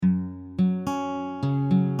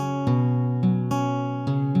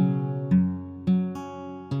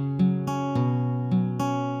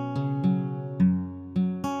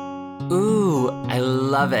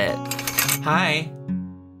love it. Hi.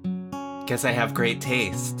 Guess I have great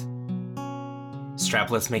taste.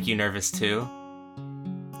 Strapless make you nervous too?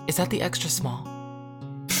 Is that the extra small?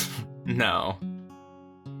 No.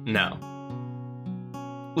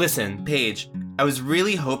 Listen, Paige, I was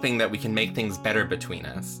really hoping that we can make things better between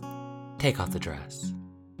us. Take off the dress.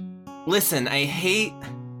 Listen, I hate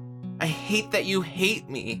that you hate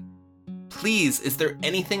me. Please, is there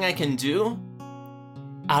anything I can do?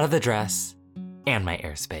 Out of the dress and my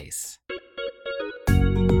airspace.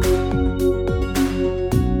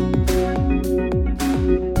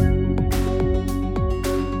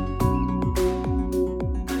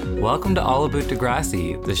 Welcome to All About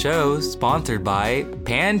Degrassi, the show sponsored by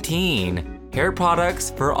Pantene, hair products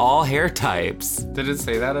for all hair types. Did it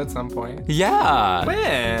say that at some point? Yeah.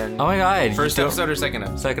 When? Oh my god. First episode or second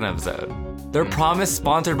episode? Second episode. They're promised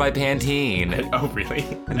sponsored by Pantene. Oh, really?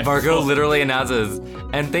 Marco literally announces,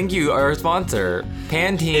 and thank you, our sponsor,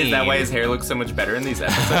 Pantene. Is that why his hair looks so much better in these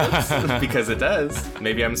episodes? Because it does.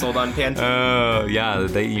 Maybe I'm sold on Pantene. Oh, yeah.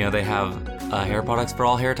 They have hair products for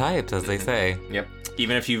all hair types, as they say. Yep.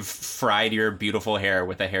 Even if you've fried your beautiful hair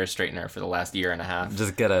with a hair straightener for the last year and a half.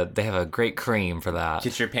 They have a great cream for that.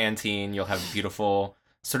 Get your Pantene, you'll have beautiful,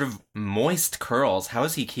 sort of moist curls. How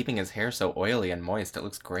is he keeping his hair so oily and moist? It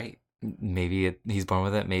looks great. Maybe he's born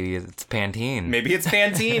with it. Maybe it's Pantene. Maybe it's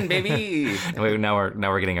Pantene, baby. Now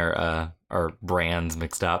we're getting our brands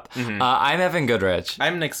mixed up. Mm-hmm. I'm Evan Goodrich.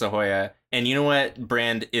 I'm Nick Sahoya. And you know what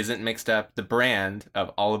brand isn't mixed up? The brand of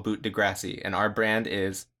All About Degrassi. And our brand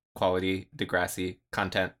is quality Degrassi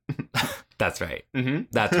content. That's right. Mm-hmm.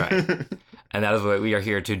 That's right. And that is what we are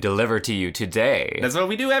here to deliver to you today. That's what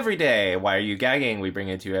we do every day. Why Are You Gagging? We bring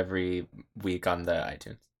it to you every week on the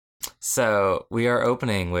iTunes. So we are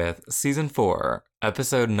opening with Season 4,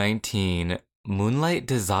 Episode 19, Moonlight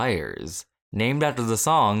Desires, named after the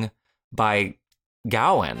song by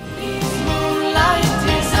Gowan. Moonlight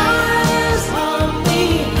desires on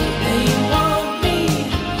me. They want me.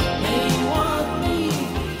 They want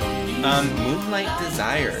me. Moonlight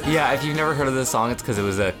Desires. Yeah, if you've never heard of this song, it's because it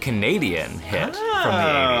was a Canadian hit from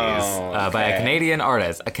the 80s by a Canadian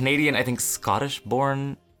artist. A Canadian, I think,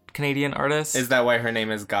 Scottish-born Canadian artist. Is that why her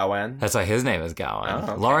name is Gowan? That's why his name is Gowan.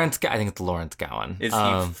 Oh, okay. I think it's Lawrence Gowan. Is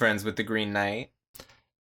he friends with the Green Knight?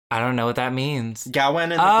 I don't know what that means.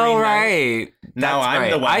 Gowan and the Oh, Green Knight? right. Now That's I'm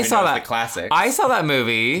right. the one who saw knows that. the classics. I saw that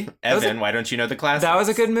movie. Evan, why don't you know the classics? That was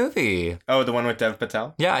a good movie. Oh, the one with Dev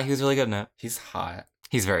Patel? Yeah, he was really good in it. He's hot.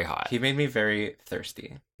 He's very hot. He made me very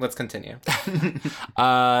thirsty. Let's continue.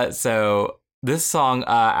 So this song,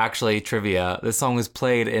 actually, trivia, this song was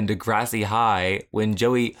played in Degrassi High when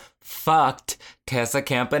Joey fucked Tessa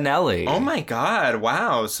Campanelli. Oh my god,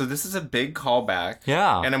 wow. So this is a big callback.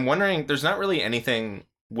 Yeah. And I'm wondering, there's not really anything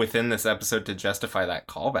within this episode to justify that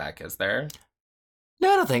callback, is there?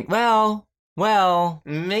 No, I don't think. Well.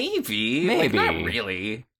 Maybe. Maybe. Like, not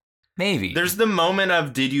really. Maybe. There's the moment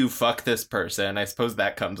of, did you fuck this person? I suppose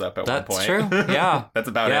that comes up at one point. That's true. Yeah. That's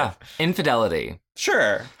about it. Infidelity.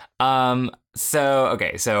 Sure.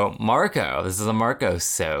 So Marco, this is a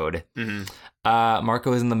Marco-sode. Mm-hmm.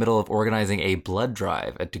 Marco is in the middle of organizing a blood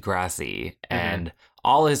drive at Degrassi, and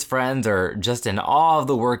all his friends are just in awe of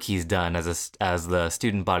the work he's done as the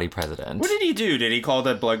student body president. What did he do? Did he call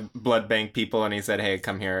the blood bank people and he said, hey,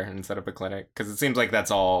 come here and set up a clinic? Because it seems like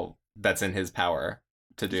that's all that's in his power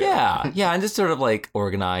to do. Yeah, and just sort of like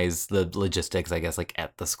organize the logistics, I guess, like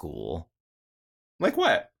at the school. Like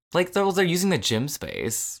what? Like they're using the gym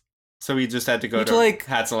space. So he just had to go to like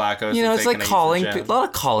Hatzalakos. It's like calling, a lot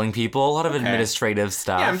of calling people, a lot of administrative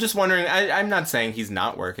stuff. Yeah, I'm just wondering. I'm not saying he's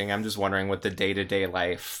not working. I'm just wondering what the day-to-day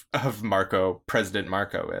life of President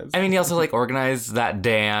Marco is. I mean, he also like organized that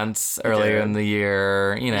dance earlier in the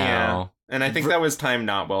year, Yeah. And I think that was time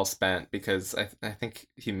not well spent because I think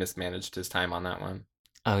he mismanaged his time on that one.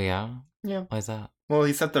 Oh, yeah? Yeah. Why is that? Well,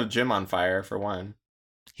 he set the gym on fire, for one.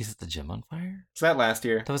 He set the gym on fire? Was that last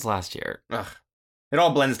year? That was last year. Ugh. It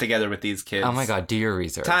all blends together with these kids. Oh my god, do your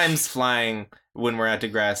research. Time's flying when we're at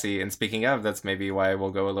Degrassi, and speaking of, that's maybe why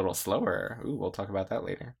we'll go a little slower. Ooh, we'll talk about that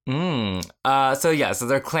later. So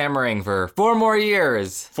they're clamoring for 4 more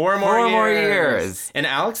years. 4 more years. And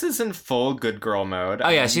Alex is in full good girl mode. Oh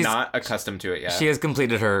yeah, she's not accustomed to it yet. She has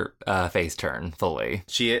completed her face turn fully.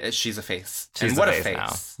 She's a face. She's a face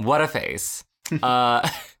now. What a face.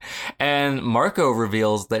 And Marco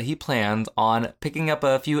reveals that he plans on picking up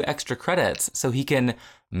a few extra credits so he can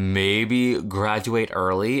maybe graduate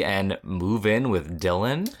early and move in with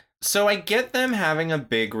Dylan. So I get them having a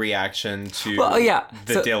big reaction to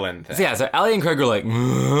the Dylan thing. So Allie and Craig are like,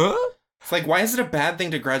 huh? It's like, why is it a bad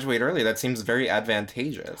thing to graduate early? That seems very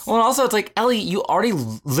advantageous. Well, and also it's like, Ellie, you already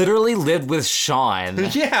literally lived with Sean.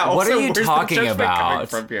 Yeah. What Also, are you where's the talking judgment coming about?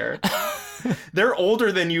 from here? They're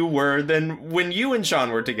older than you were than when you and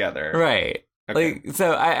Sean were together. Right. Okay. Like,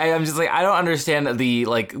 so I'm just like, I don't understand the,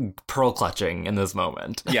 like, pearl clutching in this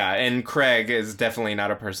moment. Yeah, and Craig is definitely not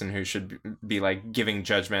a person who should be like giving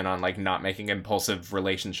judgment on like not making impulsive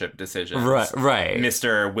relationship decisions. Right.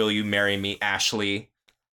 Mr. Will you marry me, Ashley?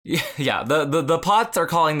 Yeah, the pots are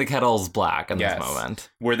calling the kettles black in Yes. this moment.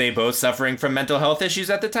 Were they both suffering from mental health issues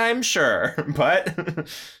at the time? Sure, but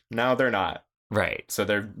now they're not. Right. So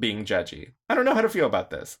they're being judgy. I don't know how to feel about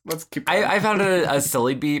this. Let's keep going. I found it a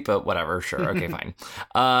silly beat, but whatever. Sure. Okay, fine.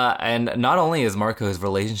 And not only is Marco's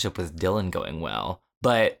relationship with Dylan going well,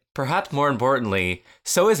 but perhaps more importantly,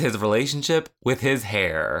 so is his relationship with his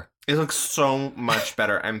hair. It looks so much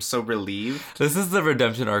better. I'm so relieved. This is the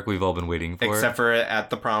redemption arc we've all been waiting for. Except for at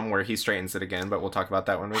the prom where he straightens it again, but we'll talk about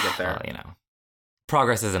that when we get there. Well, you know,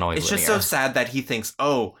 progress isn't always It's linear. just so sad that he thinks,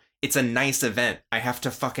 oh, it's a nice event. I have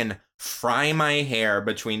to fucking fry my hair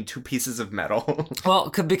between two pieces of metal.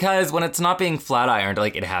 Well, because when it's not being flat ironed,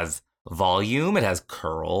 like, it has volume, it has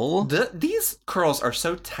curl. These curls are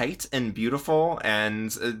so tight and beautiful, and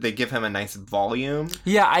they give him a nice volume.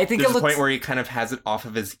 Yeah, I think There's it a looks... point where he kind of has it off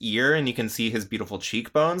of his ear, and you can see his beautiful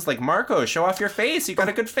cheekbones. Like, Marco, show off your face. You got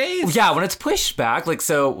a good face. Yeah, when it's pushed back, like,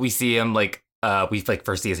 so we see him, like, we like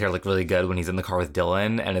first see his hair look really good when he's in the car with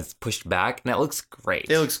Dylan, and it's pushed back, and it looks great.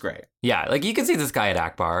 It looks great. Yeah, like, you can see this guy at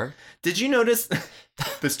Akbar. Did you notice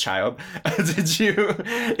this child? Did you?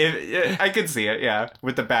 I could see it, yeah,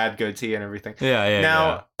 with the bad goatee and everything. Yeah.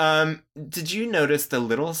 Now, did you notice the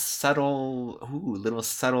little subtle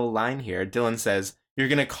line here? Dylan says, "You're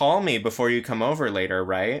gonna call me before you come over later,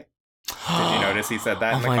 right?" Did you notice he said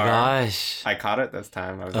that in the car? Oh my gosh. I caught it this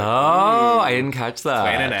time. I was like, Oh, "Ooh, I didn't catch that.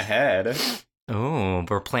 planning ahead." Oh,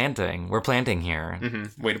 we're planting. We're planting here.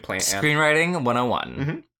 Mm-hmm. Way to plant. Screenwriting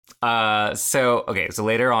 101. Mhm. So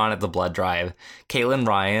later on at the blood drive, Caitlin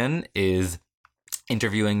Ryan is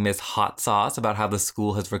interviewing Miss Hot Sauce about how the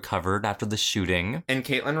school has recovered after the shooting. And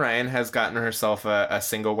Caitlin Ryan has gotten herself a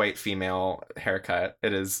single white female haircut.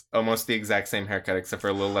 It is almost the exact same haircut, except for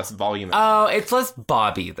a little less volume. Oh, it's less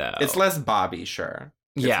Bobby, though. It's less Bobby, sure.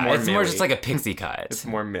 It's more Millie. just like a pixie cut. It's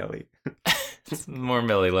more Millie. It's more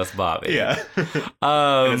Millie, less Bobby. Yeah.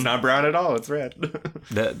 And it's not brown at all. It's red.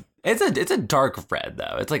 It's a dark red,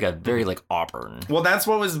 though. It's like a very, like, auburn. Well, that's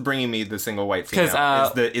what was bringing me the single white female.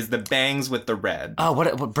 'Cause, is the bangs with the red. Oh,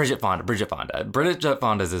 what Bridget Fonda. Bridget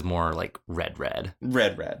Fonda's is more like red.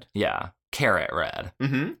 Red. Yeah. Carrot red.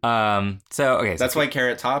 Mm-hmm. So, okay. That's why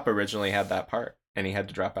Carrot Top originally had that part, and he had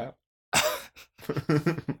to drop out.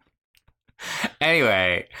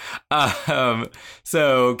 Anyway,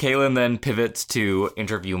 so Caitlin then pivots to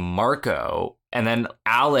interview Marco, and then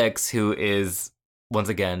Alex, who is, once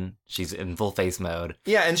again, she's in full face mode.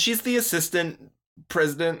 Yeah, and she's the assistant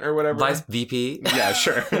president or whatever. Vice VP? Yeah,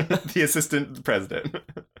 sure. The assistant president.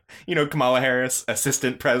 You know, Kamala Harris,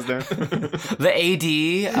 assistant president. The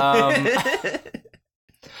AD,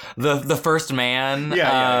 the first man.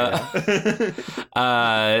 Yeah.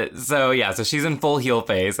 So she's in full heel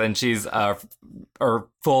face, and she's or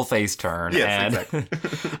full face turn. Yes, and,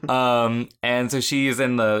 exactly. And so she's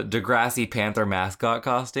in the Degrassi Panther mascot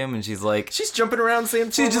costume, and she's like, She's jumping around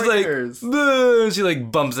saying she's just years. like, "Boo!" She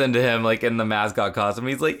like bumps into him like in the mascot costume.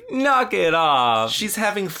 He's like, knock it off. She's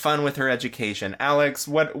having fun with her education. Alex,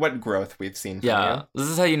 what growth we've seen from you. This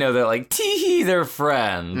is how you know that like tee they're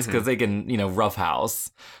friends because they can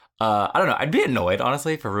roughhouse. I don't know. I'd be annoyed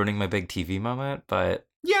honestly for ruining my big TV moment, but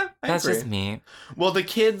Yeah, I that's agree. just me. Well, the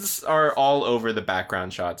kids are all over the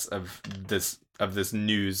background shots of this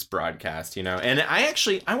news broadcast, you know. And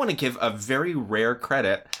I want to give a very rare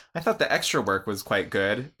credit. I thought the extra work was quite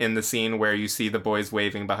good in the scene where you see the boys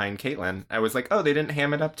waving behind Caitlin. I was like, oh, they didn't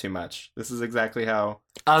ham it up too much. This is exactly how.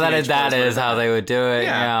 Oh, that teenage is boys were how done. they would do it.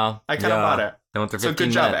 Yeah, Yeah, I kind of bought it. They went through So 15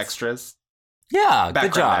 good job, minutes. extras. Yeah,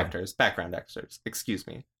 good job. Background actors. Excuse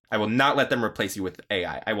me. I will not let them replace you with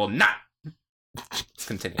AI. I will not. Let's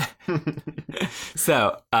continue.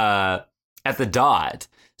 So, at the dot,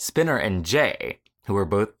 Spinner and Jay, who were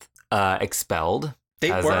both expelled,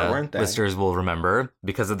 They as weren't they? listeners will remember,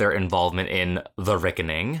 because of their involvement in The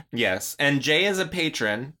Reckoning. Yes, and Jay is a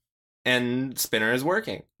patron, and Spinner is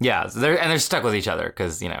working. Yeah, so they're stuck with each other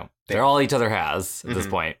because, They're all each other has at this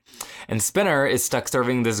point. And Spinner is stuck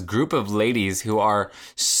serving this group of ladies who are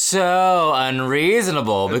so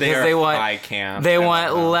unreasonable because they want high camp. They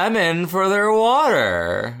want lemon for their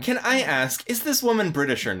water. Can I ask, is this woman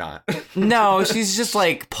British or not? No, she's just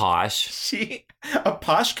like posh. She a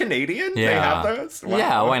posh Canadian? Yeah. They have those? Wow.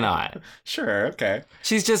 Yeah, why not? Sure, okay.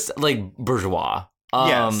 She's just like bourgeois.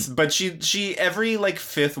 Yes, but she every like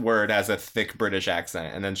fifth word has a thick British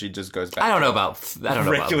accent, and then she just goes back. I don't know about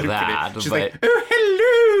that. She's but like, oh,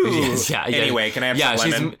 hello. yeah. Anyway, can I have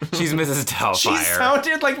some lemon? she's Mrs. Doubtfire. She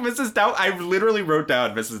sounded like Mrs. Doubt. I literally wrote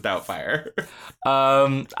down Mrs. Doubtfire.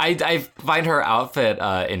 I find her outfit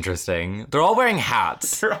interesting. They're all wearing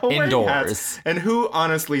hats. They're all wearing indoors. hats. And who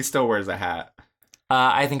honestly still wears a hat?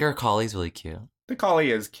 I think her collie's really cute. The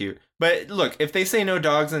collie is cute. But look, if they say no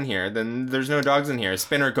dogs in here, then there's no dogs in here.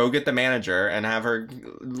 Spinner, go get the manager and have her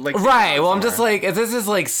like. Right. Well, I'm just like, this is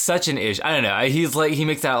like such an issue. I don't know. He's like, he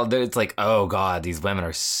makes out that it's like, oh God, these women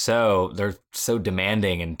are they're so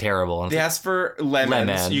demanding and terrible. And they ask for lemons.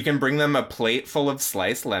 Lemon. You can bring them a plate full of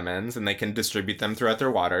sliced lemons and they can distribute them throughout their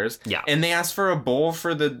waters. Yeah. And they ask for a bowl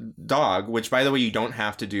for the dog, which by the way, you don't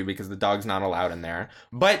have to do because the dog's not allowed in there.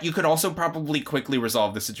 But you could also probably quickly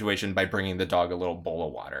resolve the situation by bringing the dog a little bowl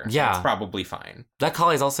of water. Yeah. It's probably fine. that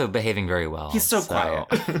collie's also behaving very well. He's so quiet.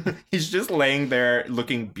 He's just laying there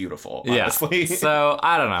looking beautiful, honestly. Yeah. So,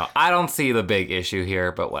 I don't know. I don't see the big issue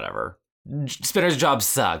here, but whatever. Spinner's job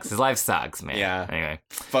sucks. His life sucks, man. Yeah. Anyway.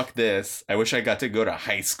 Fuck this. I wish I got to go to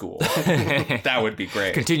high school. That would be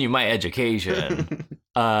great. Continue my education.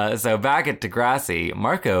 So back at Degrassi,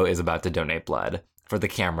 Marco is about to donate blood for the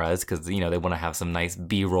cameras because, they want to have some nice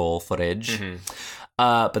B-roll footage. Mm-hmm.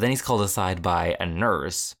 But then he's called aside by a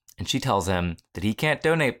nurse, and she tells him that he can't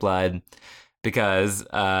donate blood because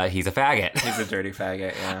he's a faggot. He's a dirty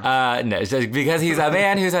faggot, yeah. No, it's just because he's a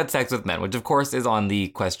man who's had sex with men, which of course is on the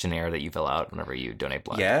questionnaire that you fill out whenever you donate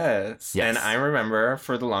blood. Yes. And I remember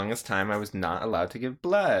for the longest time I was not allowed to give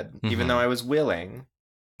blood, even though I was willing.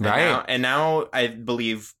 Right. And now I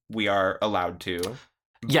believe we are allowed to.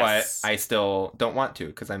 Yes. But I still don't want to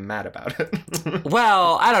because I'm mad about it.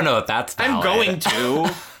 Well, I don't know if that's valid. I'm going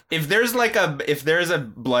to. If there's a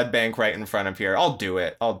blood bank right in front of here, I'll do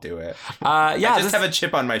it. Yeah, I just have a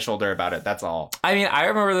chip on my shoulder about it. That's all. I mean, I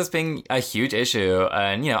remember this being a huge issue,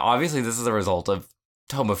 and obviously this is a result of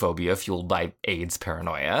homophobia fueled by AIDS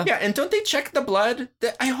paranoia. Yeah, and don't they check the blood?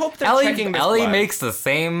 I hope they're checking this Ellie blood. makes the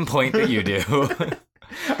same point that you do.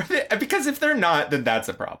 Because if they're not, then that's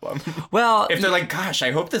a problem. Well, if they're like, gosh,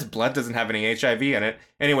 I hope this blood doesn't have any HIV in it.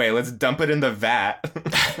 Anyway, let's dump it in the vat.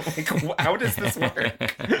 Like, how does this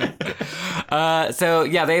work? So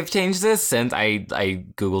yeah, they've changed this since I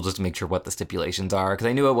Googled just to make sure what the stipulations are because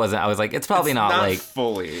I knew it wasn't. I was like, it's probably not like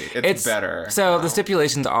fully. It's better. So the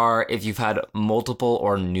stipulations are if you've had multiple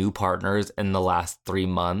or new partners in the last 3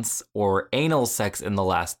 months or anal sex in the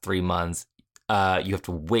last 3 months. You have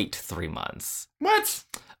to wait 3 months. What?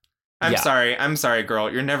 I'm sorry,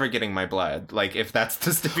 girl. You're never getting my blood. Like, if that's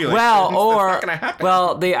the stipulation, well, or that's not gonna happen.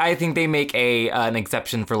 Well, I think they make an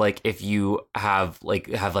exception for like if you have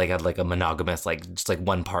a monogamous just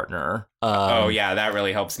one partner. Oh yeah, that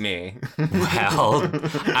really helps me. Well,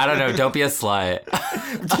 I don't know. Don't be a slut.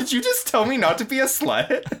 Did you just tell me not to be a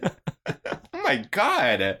slut? Oh my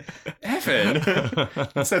God, Evan!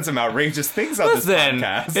 You said some outrageous things on this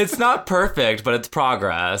podcast. It's not perfect, but it's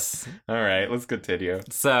progress. All right, let's continue.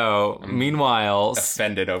 So, meanwhile,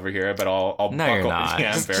 offended over here, but I'll no, buckle. you're not.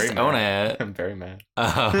 Yeah, I'm very just mad. own it. I'm very mad.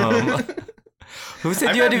 Who said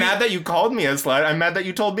I'm you had to mad that you called me a slut. I'm mad that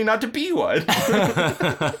you told me not to be one.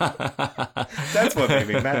 That's what made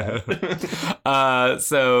me mad.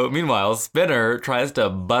 So, meanwhile, Spinner tries to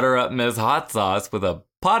butter up Miss Hot Sauce with a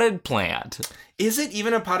potted plant. Is it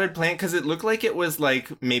even a potted plant? Because it looked like it was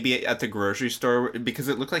like maybe at the grocery store. Because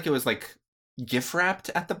it looked like it was like gift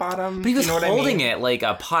wrapped at the bottom. But he was holding it like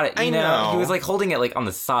a pot. I know. He was like holding it like on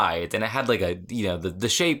the sides, and it had like a the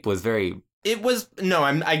shape was very. It was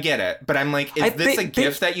I get it, but I'm like, is this a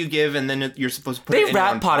gift that you give and then you're supposed to put it in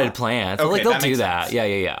wrap your potted pot? plants. Okay, Like they'll that do makes that. sense.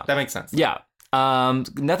 Yeah. That makes sense. Yeah.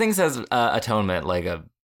 Nothing says atonement like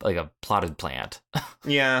a potted plant.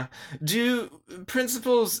 Yeah. Do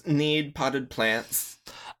principals need potted plants?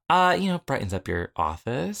 Brightens up your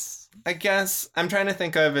office. I guess I'm trying to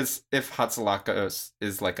think of as if Hatsalakos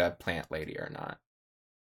is like a plant lady or not.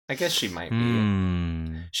 I guess she might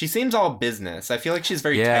be. She seems all business. I feel like she's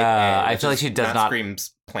very type A. I feel like she does not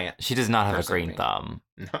screams plant. She does not have a personally. green thumb.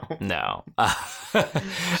 No. No.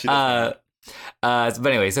 She does not. But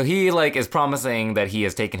anyway, so he like is promising that he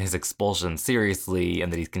has taken his expulsion seriously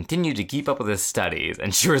and that he's continued to keep up with his studies.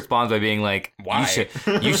 And she responds by being like, Why?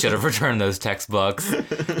 You should have returned those textbooks,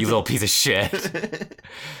 you little piece of shit.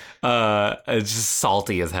 It's just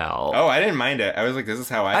salty as hell. Oh, I didn't mind it. I was like, this is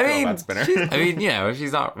how I feel about Spinner.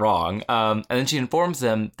 She's not wrong. And then she informs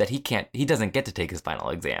him that he doesn't get to take his final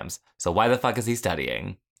exams. So why the fuck is he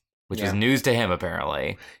studying? Which is news to him,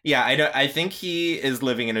 apparently. Yeah, I think he is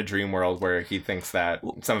living in a dream world where he thinks that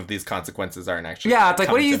some of these consequences aren't actually. Yeah, it's like,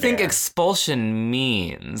 what do you think expulsion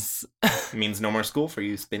means? It means no more school for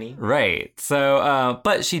you, Spinny. Right. So,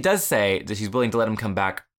 but she does say that she's willing to let him come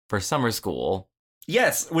back for summer school.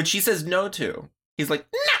 Yes, which she says no to. He's like,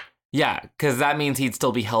 nah. Yeah, because that means he'd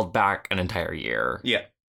still be held back an entire year. Yeah.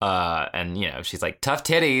 And, she's like, tough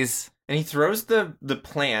titties. And he throws the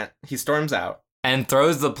plant. He storms out. And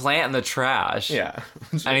throws the plant in the trash. Yeah.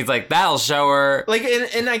 And he's like, that'll show her. Like,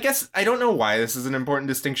 and I guess, I don't know why this is an important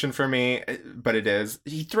distinction for me, but it is.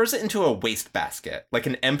 He throws it into a waste basket. Like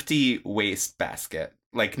an empty waste basket.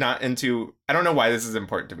 Like, not into... I don't know why this is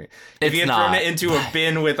important to me. If he had thrown it into a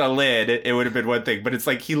bin with a lid, it would have been one thing. But it's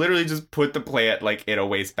like, he literally just put the plant, like, in a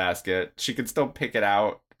waste basket. She could still pick it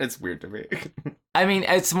out. It's weird to me. I mean,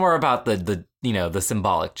 it's more about the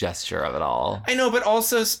symbolic gesture of it all. I know, but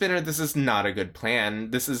also, Spinner, this is not a good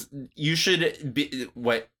plan. You should be,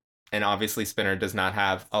 and obviously Spinner does not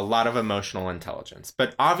have a lot of emotional intelligence.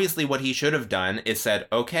 But obviously what he should have done is said,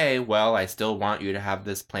 okay, well, I still want you to have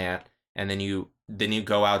this plant. And then you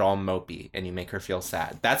go out all mopey and you make her feel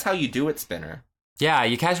sad. That's how you do it, Spinner. Yeah,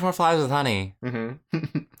 you catch more flies with honey.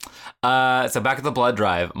 Mm-hmm. So back at the blood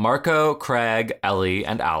drive, Marco, Craig, Ellie,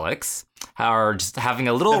 and Alex are just having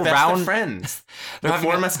a little the best round... of friends. The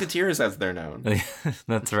Four Musketeers, as they're known.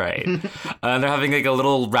 That's right. They're having like a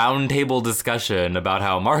little round table discussion about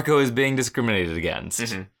how Marco is being discriminated against.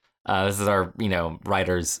 Mm-hmm. This is our,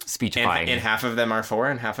 writers speechifying. And half of them are for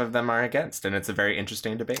and half of them are against. And it's a very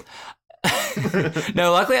interesting debate.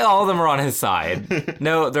 No, luckily all of them are on his side.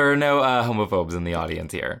 No, there are no homophobes in the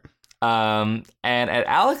audience here. And at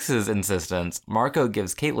Alex's insistence, Marco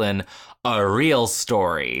gives Caitlin a real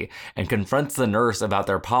story and confronts the nurse about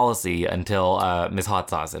their policy until Miss Hot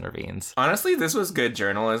Sauce intervenes. Honestly, this was good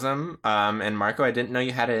journalism. And Marco, I didn't know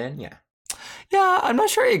you had it in you. Yeah, I'm not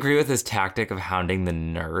sure I agree with this tactic of hounding the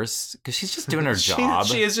nurse because she's just doing her job.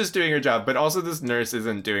 She is just doing her job, but also this nurse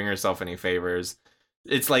isn't doing herself any favors.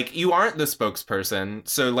 It's like, you aren't the spokesperson,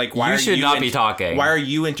 so like, why you are should you not be talking? Why are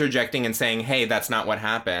you interjecting and saying, hey, that's not what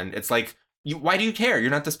happened? It's like, why do you care? You're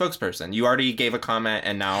not the spokesperson. You already gave a comment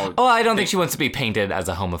and now... Oh, I don't think she wants to be painted as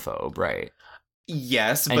a homophobe, right?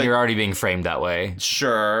 Yes, and you're already being framed that way.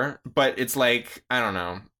 Sure, but it's like, I don't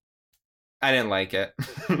know. I didn't like it.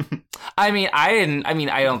 I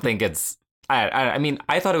don't think it's...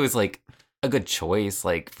 I thought it was like a good choice,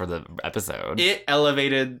 like, for the episode. It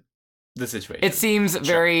elevated the situation. It seems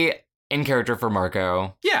very in character for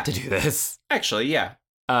Marco to do this. Actually, yeah.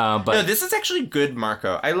 But no, this is actually good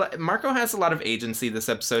Marco. Marco has a lot of agency this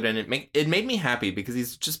episode, and it made me happy because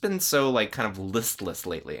he's just been so like kind of listless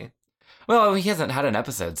lately. Well, he hasn't had an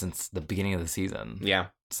episode since the beginning of the season. Yeah.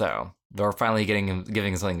 So they're finally giving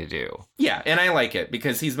him something to do. Yeah, and I like it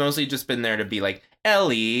because he's mostly just been there to be like,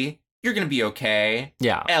 Ellie, you're gonna be okay.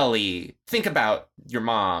 Yeah. Ellie, think about your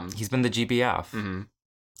mom. He's been the GBF. Mm-hmm.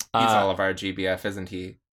 He's all of our GBF, isn't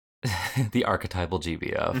he? The archetypal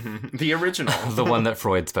GBF. Mm-hmm. The original. The one that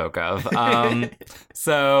Freud spoke of.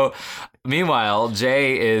 So, meanwhile,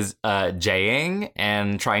 Jay is jaying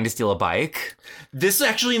and trying to steal a bike. This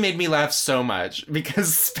actually made me laugh so much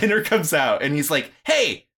because Spinner comes out and he's like,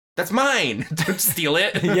 hey, that's mine. Don't steal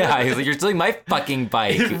it. Yeah, he's like, you're stealing my fucking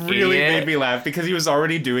bike. It really idiot. made me laugh because he was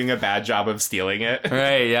already doing a bad job of stealing it.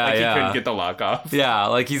 Right, yeah, like yeah. he couldn't get the lock off. Yeah,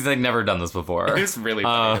 like he's like never done this before. It's really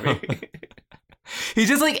funny to me. He's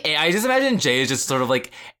just like, I just imagine Jay is just sort of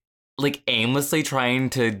like aimlessly trying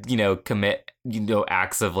to, commit,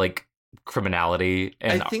 acts of like criminality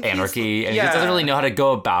and anarchy. And he just doesn't really know how to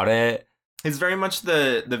go about it. It's very much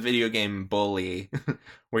the video game Bully,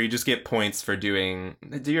 where you just get points for doing...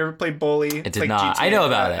 Did you ever play Bully? It did not. I know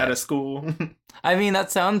about it. At a school. I mean, that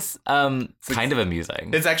sounds kind of amusing.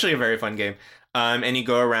 It's actually a very fun game. And you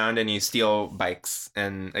go around and you steal bikes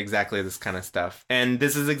and exactly this kind of stuff. And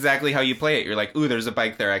this is exactly how you play it. You're like, ooh, there's a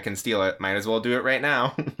bike there. I can steal it. Might as well do it right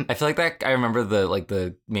now. I feel like that. I remember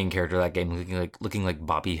the main character of that game looking like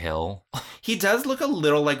Bobby Hill. He does look a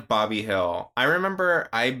little like Bobby Hill. I remember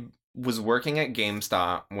I was working at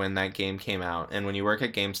GameStop when that game came out, and when you work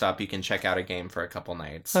at GameStop, you can check out a game for a couple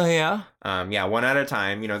nights. Oh, yeah? Yeah, one at a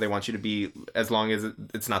time. You know, they want you to be, as long as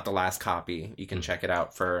it's not the last copy, you can check it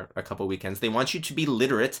out for a couple weekends. They want you to be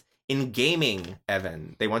literate in gaming,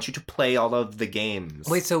 Evan. They want you to play all of the games.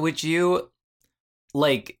 Wait, so would you,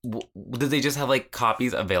 like, did they just have, like,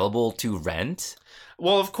 copies available to rent?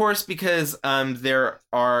 Well, of course, because there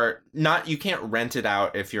are not, you can't rent it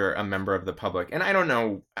out if you're a member of the public. And I don't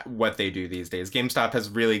know what they do these days. GameStop has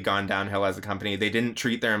really gone downhill as a company. They didn't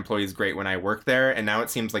treat their employees great when I worked there, and now it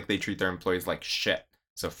seems like they treat their employees like shit.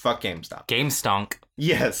 So fuck GameStop. Game stonk.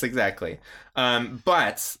 Yes, exactly.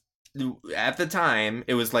 But at the time,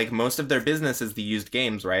 it was like most of their business is the used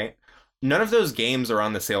games, right? None of those games are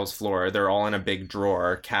on the sales floor. They're all in a big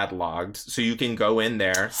drawer, cataloged. So you can go in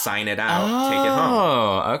there, sign it out, take it home.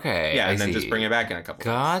 Oh, okay. Yeah, I and then see. just bring it back in a couple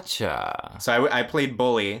months. Gotcha. So I played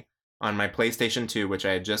Bully on my PlayStation 2, which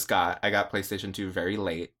I had just got. I got PlayStation 2 very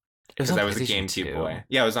late It was because on I was a PlayStation GameCube 2. boy.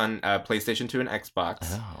 Yeah, it was on PlayStation 2 and Xbox.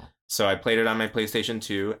 Oh. So I played it on my PlayStation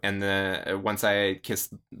 2, and once I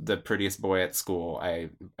kissed the prettiest boy at school, I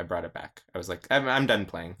brought it back. I was like, I'm done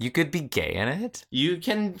playing. You could be gay in it? You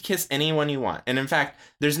can kiss anyone you want. And in fact,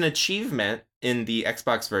 there's an achievement in the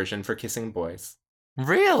Xbox version for kissing boys.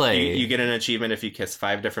 Really? You get an achievement if you kiss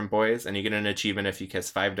 5 different boys, and you get an achievement if you kiss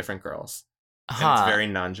 5 different girls. And it's very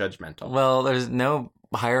non-judgmental. Well, there's no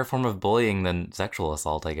higher form of bullying than sexual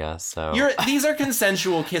assault, I guess. So These are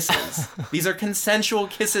consensual kisses. These are consensual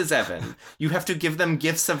kisses, Evan. You have to give them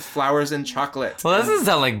gifts of flowers and chocolate. Well, that doesn't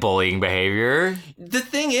sound like bullying behavior. The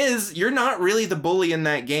thing is, you're not really the bully in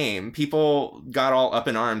that game. People got all up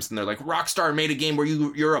in arms and they're like, Rockstar made a game where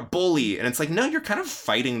you're a bully. And it's like, no, you're kind of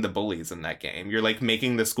fighting the bullies in that game. You're like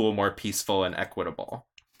making the school more peaceful and equitable.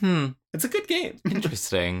 It's a good game.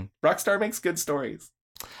 Interesting. Rockstar makes good stories.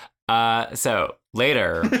 So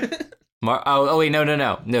later, wait,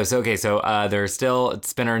 no. So there's still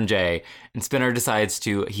Spinner and Jay, and Spinner decides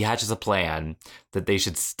he hatches a plan that they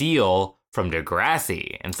should steal from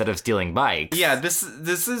Degrassi instead of stealing bikes. Yeah, this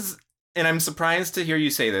is, and I'm surprised to hear you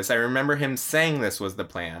say this. I remember him saying this was the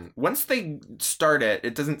plan. Once they start it,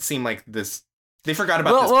 it doesn't seem like this. They forgot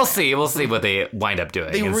about this. We'll see what they wind up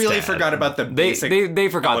doing. They really instead. forgot about the basic they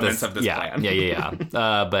forgot elements this. of this plan.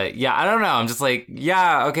 Yeah. But yeah, I don't know. I'm just like,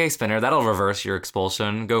 yeah, okay, Spinner, that'll reverse your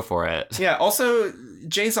expulsion. Go for it. Yeah. Also,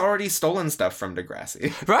 Jay's already stolen stuff from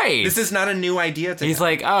Degrassi. Right. This is not a new idea to him. He's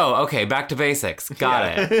like, oh, okay, back to basics.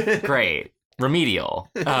 Got it. Great. Remedial.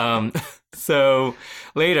 So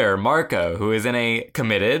later, Marco, who is in a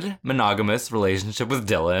committed, monogamous relationship with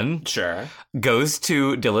Dylan, Sure. goes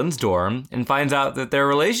to Dylan's dorm and finds out that their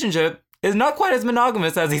relationship is not quite as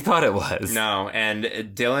monogamous as he thought it was. No, and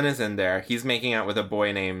Dylan is in there. He's making out with a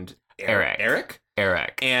boy named Eric.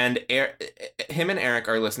 Eric. And him and Eric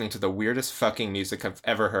are listening to the weirdest fucking music I've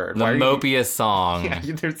ever heard. The mopiest song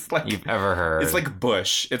there's like, you've ever heard. It's like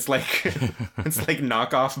Bush. It's like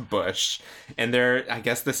knockoff Bush. And I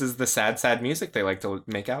guess this is the sad music they like to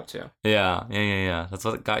make out to. Yeah. That's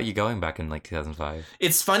what got you going back in like 2005.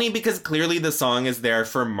 It's funny because clearly the song is there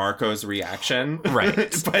for Marco's reaction. Right.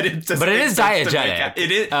 but it is diegetic.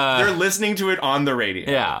 It is. They're listening to it on the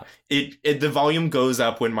radio. Yeah. The volume goes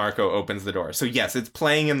up when Marco opens the door. So yes, it's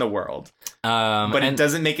playing in the world. But it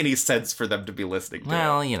doesn't make any sense for them to be listening to it.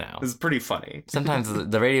 Well, you know. It's pretty funny. Sometimes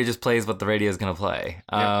the radio just plays what the radio is going to play.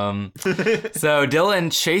 So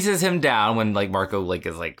Dylan chases him down when like Marco like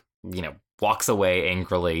is like, you know, walks away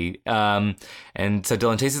angrily. And so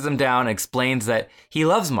Dylan chases him down and explains that he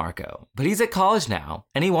loves Marco, but he's at college now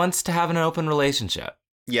and he wants to have an open relationship.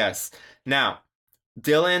 Yes. Now,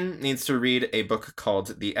 Dylan needs to read a book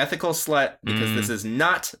called The Ethical Slut because this is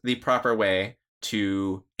not the proper way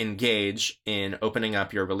to engage in opening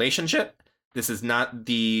up your relationship. This is not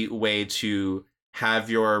the way to have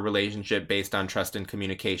your relationship based on trust and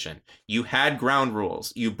communication. You had ground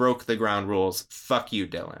rules. You broke the ground rules. Fuck you,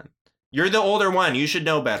 Dylan. You're the older one. You should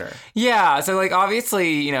know better. Yeah, so like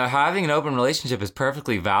obviously, you know, having an open relationship is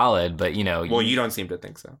perfectly valid, but you know... Well, you don't seem to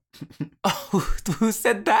think so. Oh, who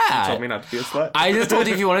said that? You told me not to be a slut. I just told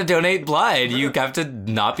you if you want to donate blood, you have to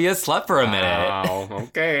not be a slut for a minute. Oh,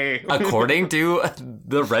 okay. According to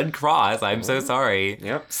the Red Cross, I'm so sorry.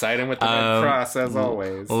 Yep, siding with the Red Cross as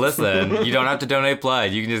always. Listen, you don't have to donate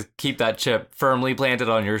blood. You can just keep that chip firmly planted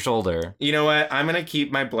on your shoulder. You know what? I'm going to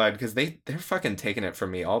keep my blood because they're fucking taking it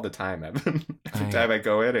from me all the time. Every time I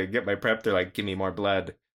go in and get my prep, they're like, give me more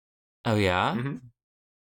blood. Oh, yeah? Mm-hmm.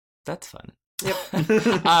 That's fun. Yep.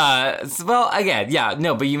 Well, again, yeah,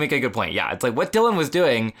 no, but you make a good point. Yeah, it's like what Dylan was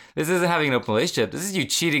doing, this isn't having an open relationship. This is you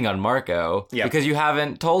cheating on Marco because you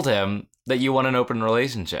haven't told him that you want an open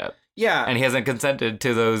relationship. Yeah. And he hasn't consented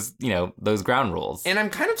to those, those ground rules. And I'm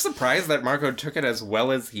kind of surprised that Marco took it as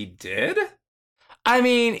well as he did. I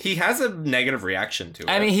mean, He has a negative reaction to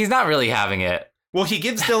it. he's not really having it. Well, he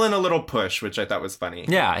gives Dylan a little push, which I thought was funny.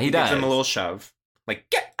 Yeah, he does. Gives him a little shove. Like,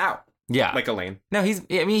 get out. Yeah. Like Elaine. No,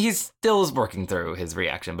 he still is working through his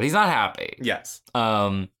reaction, but he's not happy. Yes.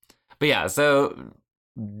 But yeah, so,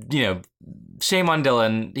 shame on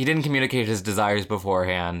Dylan. He didn't communicate his desires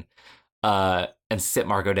beforehand, and sit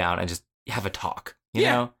Marco down and just have a talk. You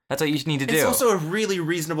know? That's what you need to do. It's also a really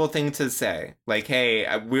reasonable thing to say. Like, hey,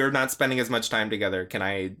 we're not spending as much time together. Can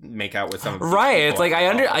I make out with some of these right. people?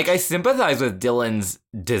 It's like I sympathize with Dylan's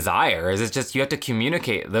desires. It's just you have to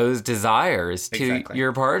communicate those desires to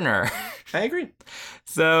your partner. I agree.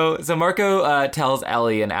 So Marco tells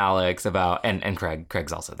Ellie and Alex about and Craig.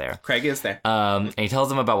 Craig's also there. Craig is there. And he tells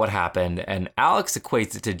them about what happened, and Alex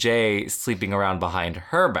equates it to Jay sleeping around behind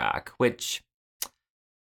her back, which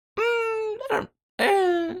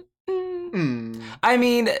I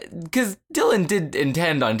mean, because Dylan did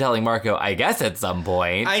intend on telling Marco, I guess, at some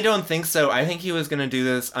point. I don't think so. I think he was going to do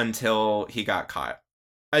this until he got caught.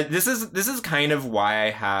 This is kind of why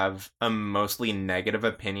I have a mostly negative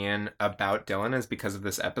opinion about Dylan, is because of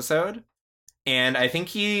this episode. And I think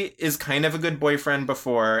he is kind of a good boyfriend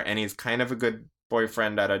before, and he's kind of a good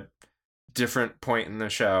boyfriend at a different point in the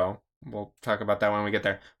show. We'll talk about that when we get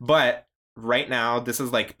there. But right now, this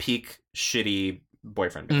is like peak shitty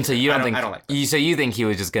boyfriend behavior. So you don't think I don't like that. So you think he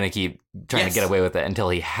was just going to keep trying to get away with it until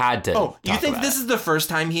he had to? Oh, you think this is the first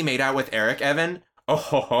time he made out with Eric, Evan?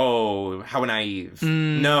 Oh, how naive.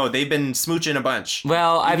 No, they've been smooching a bunch.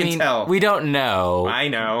 Well, I mean, tell. We don't know. I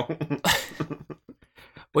know.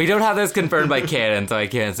 We don't have this confirmed by canon, so I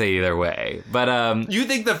can't say either way. But you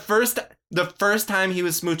think the first time he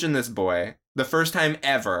was smooching this boy, the first time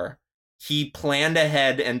ever, he planned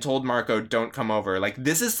ahead and told Marco, don't come over. Like,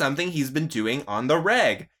 this is something he's been doing on the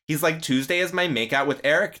reg. He's like, Tuesday is my make out with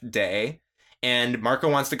Eric day, and Marco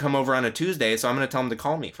wants to come over on a Tuesday, so I'm going to tell him to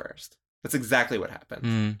call me first. That's exactly what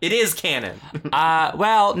happened. It is canon.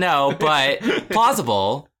 Well, no, but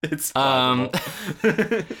plausible. It's plausible.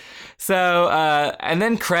 So, and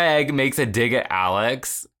then Craig makes a dig at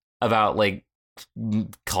Alex about, like,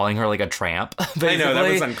 calling her, like, a tramp, basically. I know, that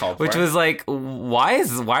was uncalled for. Which was like, why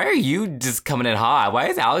are you just coming in hot? Why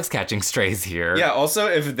is Alex catching strays here? Yeah, also,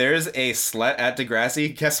 if there's a slut at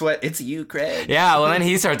Degrassi, guess what? It's you, Craig. Yeah, well, then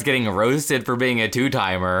he starts getting roasted for being a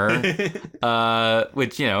two-timer,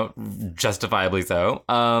 which, justifiably so.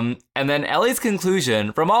 And then Ellie's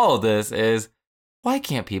conclusion from all of this is, why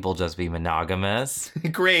can't people just be monogamous?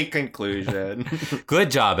 Great conclusion.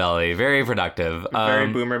 Good job, Ellie. Very productive. Very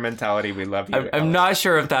boomer mentality. We love you. I'm not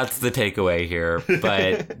sure if that's the takeaway here,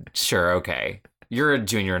 but sure, okay. You're a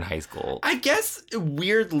junior in high school. I guess,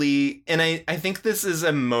 weirdly, and I think this is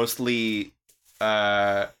a mostly...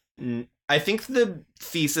 I think the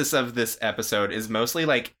thesis of this episode is mostly,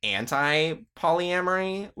 like,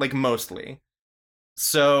 anti-polyamory. Like, mostly.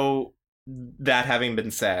 So, that having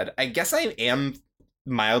been said, I guess I am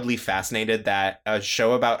mildly fascinated that a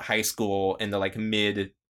show about high school in the, like,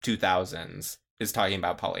 mid 2000s is talking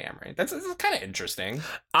about polyamory. That's kind of interesting.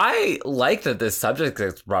 I like that this subject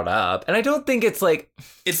gets brought up, and I don't think it's like...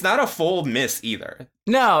 It's not a full miss either.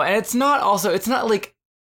 No, and it's not like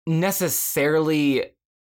necessarily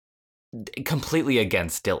completely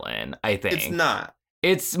against Dylan, I think. It's not.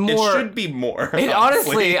 It's more... It should be more.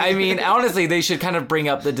 Honestly, they should kind of bring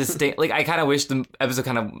up the distinct... Like, I kind of wish the episode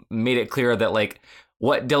kind of made it clear that, like,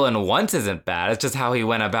 what Dylan wants isn't bad. It's just how he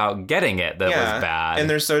went about getting it that was bad. And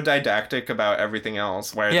they're so didactic about everything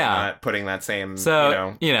else. Why are they not putting that same,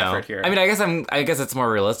 effort here? I mean, I guess it's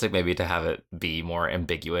more realistic maybe to have it be more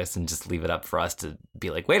ambiguous and just leave it up for us to be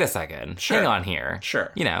like, wait a second, hang on here.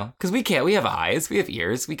 Sure. Because we have eyes, we have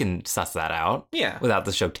ears, we can suss that out. Yeah. Without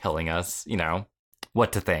the show telling us,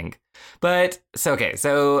 what to think. But, so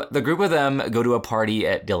the group of them go to a party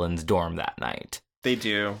at Dylan's dorm that night. They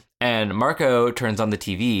do. And Marco turns on the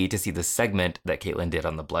TV to see the segment that Caitlin did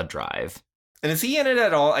on the blood drive. And is he in it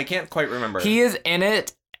at all? I can't quite remember. He is in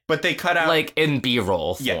it. But they cut out... Like, in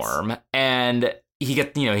B-roll form. Yes. And he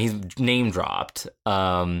gets, he's name dropped.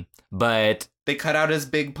 But... They cut out his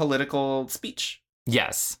big political speech.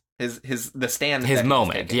 Yes. The stand. His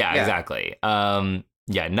moment. Yeah, exactly.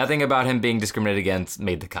 Nothing about him being discriminated against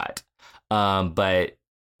made the cut. But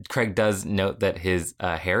Craig does note that his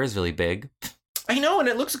hair is really big. I know, and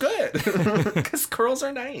it looks good. Because curls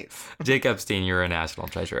are nice. Jake Epstein, you're a national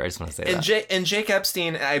treasure. I just want to say that. And Jake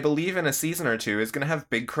Epstein, I believe in a season or two, is going to have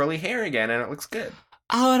big curly hair again, and it looks good.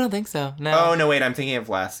 Oh, I don't think so. No. Oh, no, wait, I'm thinking of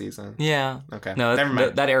last season. Yeah. Okay. No, never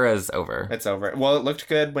mind. That era is over. It's over. Well, it looked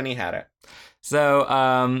good when he had it.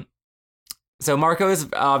 So, So Marco is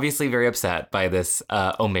obviously very upset by this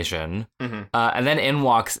omission. Mm-hmm. And then in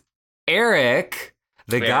walks Eric,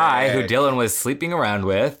 the guy who Dylan was sleeping around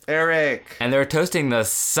with. Eric. And they're toasting the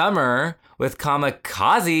summer with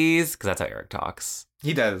kamikazes, because that's how Eric talks.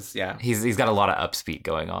 He does, yeah. He's got a lot of upspeed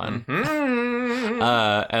going on. Mm-hmm.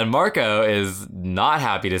 And Marco is not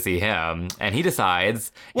happy to see him, and he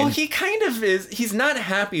decides... Well, he kind of is. He's not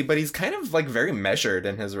happy, but he's kind of, like, very measured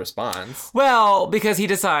in his response. Well, because he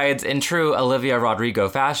decides, in true Olivia Rodrigo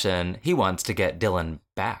fashion, he wants to get Dylan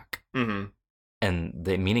back. Mm-hmm. And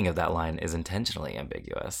the meaning of that line is intentionally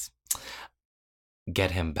ambiguous. Get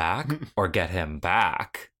him back or get him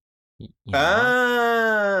back? You know?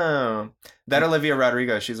 Oh. That Olivia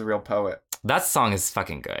Rodrigo, she's a real poet. That song is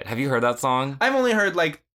fucking good. Have you heard that song? I've only heard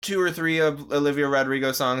like 2 or 3 of Olivia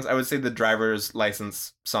Rodrigo songs. I would say the driver's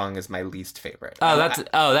license song is my least favorite.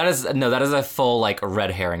 That is a full like red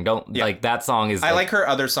herring. Like that song is. I like her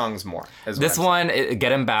other songs more. This one,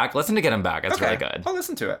 Get Him Back. Listen to Get Him Back. It's really good. I'll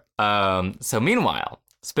listen to it. So meanwhile,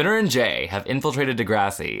 Spinner and Jay have infiltrated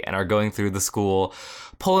Degrassi and are going through the school,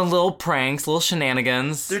 pulling little pranks, little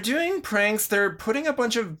shenanigans. They're doing pranks. They're putting a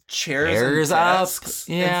bunch of chairs and desks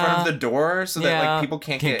in front of the door so that like people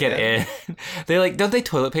can't get in. They like, don't they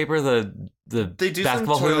toilet paper the they do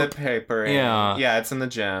basketball some toilet hoop? paper. Yeah, it's in the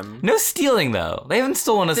gym. No stealing though. They haven't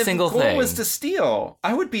stolen a single thing. The goal was to steal.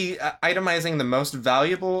 I would be itemizing the most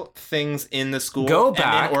valuable things in the school. Go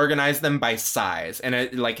back and then organize them by size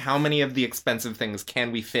and like how many of the expensive things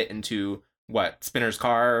can we fit into Spinner's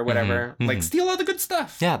car or whatever. Mm-hmm. Like steal all the good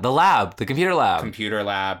stuff. Yeah, the computer lab. Computer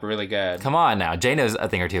lab, really good. Come on now. Jay knows a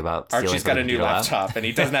thing or two about stealing. Archie's got a new laptop and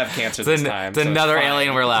he doesn't have cancer this time. It's another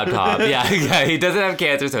Alienware laptop. Yeah, he doesn't have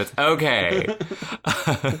cancer, so it's okay.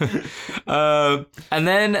 And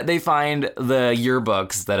then they find the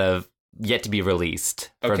yearbooks that have yet to be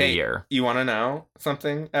released for the year. You want to know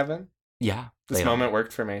something, Evan? Yeah. This moment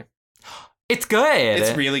worked for me. It's good.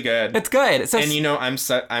 It's really good. It's good. So, and you know,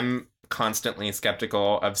 I'm constantly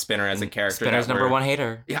skeptical of Spinner as a character. Spinner's number one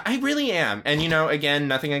hater. Yeah, I really am. And you know, again,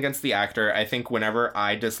 nothing against the actor. I think whenever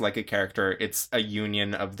I dislike a character, it's a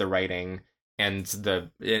union of the writing and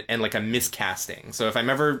like a miscasting. So if I'm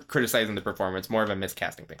ever criticizing the performance, more of a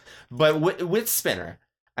miscasting thing. But with Spinner,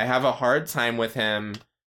 I have a hard time with him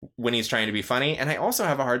when he's trying to be funny, and I also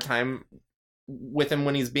have a hard time with him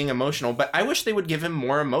when he's being emotional. But I wish they would give him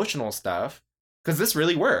more emotional stuff, because this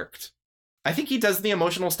really worked. I think he does the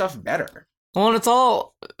emotional stuff better. Well, and it's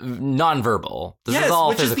all nonverbal. This is all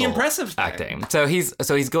which physical is the impressive thing. acting. So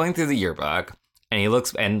he's going through the yearbook, and he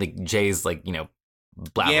looks, and Jay's like, blabbering.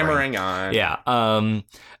 Yammering on. Yeah.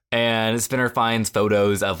 And Spinner finds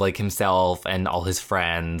photos of like himself and all his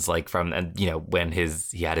friends, like from when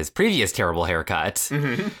he had his previous terrible haircut.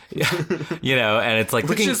 Mm-hmm. And it's like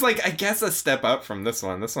which is like, I guess, a step up from this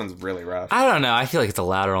one. This one's really rough. I don't know. I feel like it's a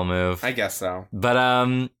lateral move. I guess so. But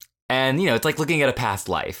and it's like looking at a past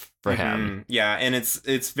life for him. Yeah, and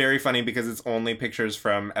it's very funny because it's only pictures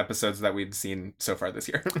from episodes that we've seen so far this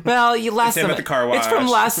year. Well, it's him at the car wash. It's from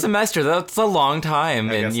last semester. That's a long time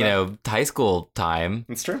in so. High school time.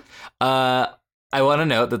 It's true. I want to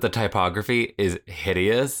note that the typography is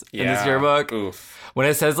hideous in this yearbook. Oof. When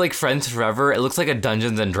it says like Friends Forever, it looks like a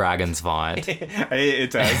Dungeons and Dragons font.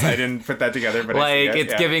 It does. I didn't put that together, but like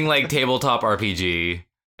it's giving like tabletop RPG.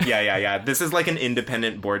 Yeah. This is like an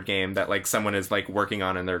independent board game that like someone is like working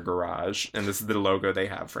on in their garage, and this is the logo they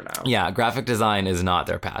have for now. Yeah, graphic design is not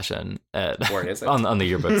their passion. Or is it? on the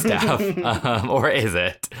yearbook staff. Or is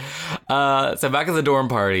it? So back at the dorm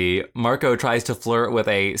party, Marco tries to flirt with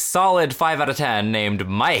a solid 5 out of 10 named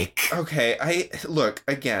Mike. Okay,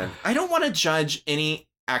 I don't want to judge any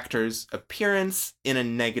actor's appearance in a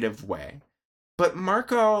negative way. But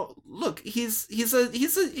Marco, look, he's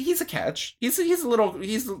a catch. He's a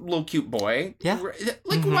little cute boy. Yeah.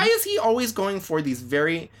 Like, why is he always going for these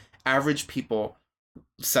very average people,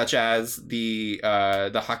 such as the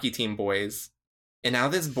hockey team boys? And now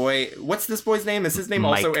this boy, what's this boy's name? Is his name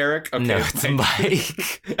Mike. also Eric? Okay, No, it's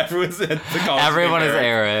Mike. Everyone is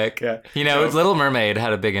Eric. Yeah. Little Mermaid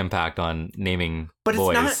had a big impact on naming But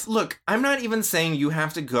boys. it's not, look, I'm not even saying you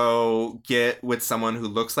have to go get with someone who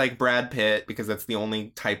looks like Brad Pitt because that's the only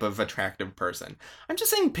type of attractive person. I'm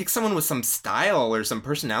just saying pick someone with some style or some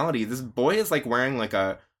personality. This boy is like wearing like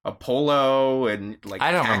a polo and like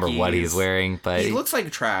I don't khakis. remember what he's wearing, but He looks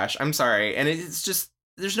like trash. I'm sorry. And it's just,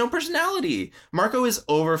 there's no personality. Marco is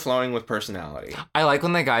overflowing with personality. I like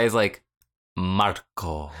when the guy is like,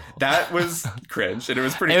 Marco. That was cringe, and it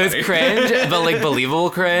was pretty It was funny. cringe, but like believable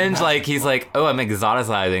cringe. Like he's like, oh, I'm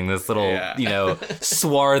exoticizing this little, Yeah.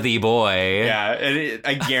 swarthy boy. Yeah, and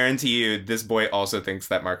I guarantee you, this boy also thinks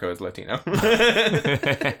that Marco is Latino.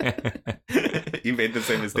 You made the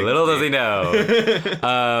same mistake. Little does he know.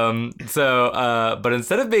 But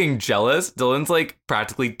instead of being jealous, Dylan's like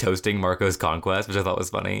practically toasting Marco's conquest, which I thought was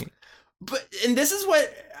funny. And this is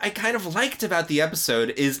what I kind of liked about the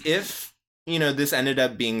episode, is if, this ended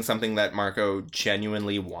up being something that Marco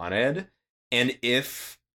genuinely wanted, and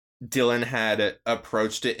if Dylan had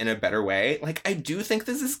approached it in a better way, like, I do think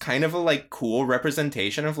this is kind of a, like, cool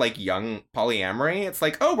representation of, like, young polyamory. It's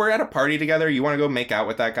like, oh, we're at a party together, you want to go make out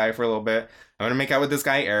with that guy for a little bit? I'm going to make out with this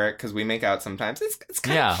guy, Eric, because we make out sometimes. It's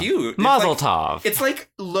kind of cute. Mazel tov. It's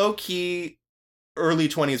like low-key early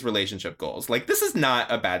 20s relationship goals. Like, this is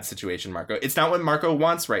not a bad situation, Marco. It's not what Marco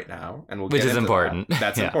wants right now, and which is important.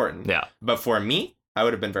 That's important. Yeah. But for me, I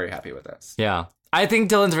would have been very happy with this. Yeah. I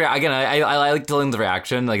think Dylan's again. I like Dylan's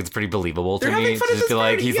reaction. Like, it's pretty believable to me. Fun To just be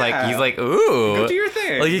like, party, he's yeah. like, ooh, Go do your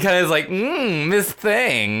thing. like he kind of is like, Miss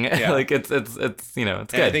Thing. Yeah. Like it's it's good.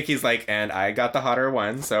 And I think he's like, and I got the hotter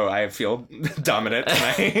one, so I feel dominant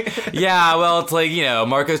tonight. Yeah, well, it's like,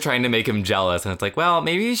 Marco's trying to make him jealous, and it's like, well,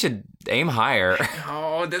 maybe you should aim higher.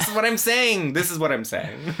 Oh, this is what I'm saying. So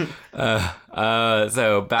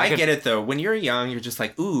back I get it though. When you're young, you're just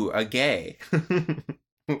like, ooh, a gay.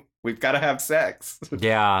 We've got to have sex.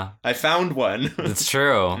 Yeah, I found one. it's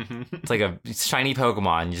true. It's like a shiny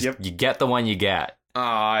Pokemon. You get the one you get.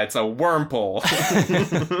 Ah, it's a Wurmple.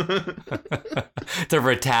 It's a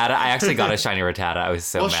Rattata. I actually got a shiny Rattata. I was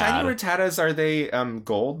so mad. Shiny Rattatas, are they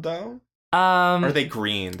gold though? Or are they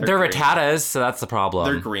green? They're green. Rattatas, so that's the problem.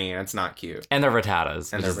 They're green. It's not cute. And they're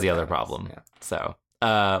Rattatas, which is the other problem. Yeah. So,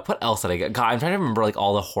 what else did I get? God, I'm trying to remember like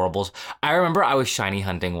all the horribles. I remember I was shiny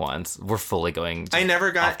hunting once. We're fully going. I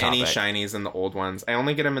never got any off-topic. shinies in the old ones. I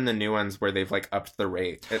only get them in the new ones where they've like upped the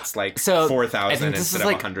rate. It's like So, 4,000 instead of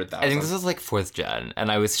 100,000. I think this was like 4th gen, and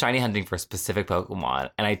I was shiny hunting for a specific Pokemon,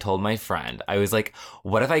 and I told my friend, I was like,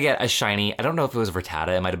 what if I get a shiny, I don't know if it was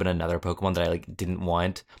Rattata, it might have been another Pokemon that I like didn't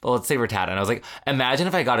want, but let's say Rattata, and I was like, imagine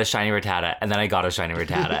if I got a shiny Rattata, and then I got a shiny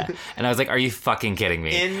Rattata, and I was like, are you fucking kidding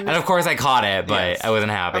me? And of course I caught it, but Yes. I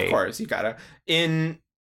wasn't happy. Of course, you gotta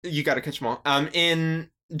catch them all. In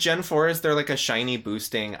Gen 4, is there like a shiny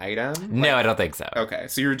boosting item? No, I don't think so. Okay,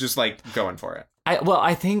 so you're just like going for it.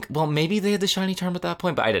 I think maybe they had the shiny charm at that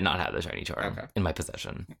point, but I did not have the shiny charm in my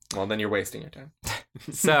possession. Well, then you're wasting your time.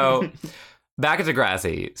 So, back at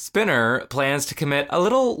Degrassi, Spinner plans to commit a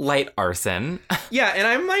little light arson. Yeah, and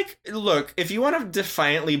I'm like, look, if you want to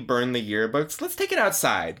defiantly burn the yearbooks, let's take it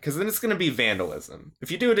outside, because then it's going to be vandalism.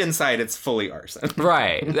 If you do it inside, it's fully arson.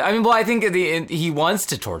 Right. I mean, well, I think he wants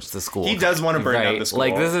to torch the school. He does want to burn down the school.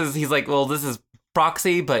 Like, he's like, well, this is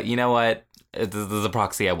proxy, but you know what? This is a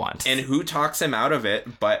proxy I want. And who talks him out of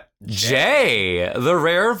it but Jay, the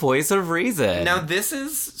rare voice of reason. Now, this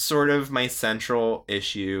is sort of my central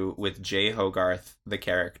issue with Jay Hogarth, the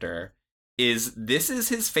character, is this is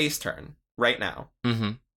his face turn right now.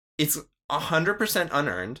 Mm-hmm. It's 100%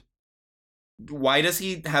 unearned. Why does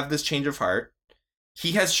he have this change of heart?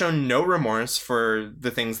 He has shown no remorse for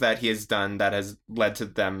the things that he has done that has led to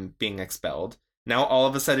them being expelled. Now, all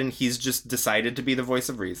of a sudden, he's just decided to be the voice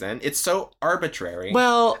of reason. It's so arbitrary.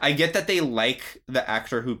 Well, I get that they like the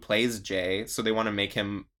actor who plays Jay, so they want to make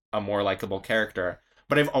him a more likable character.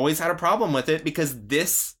 But I've always had a problem with it because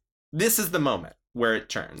this is the moment where it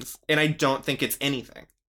turns. And I don't think it's anything.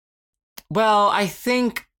 well, I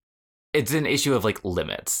think it's an issue of like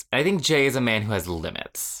limits. I think Jay is a man who has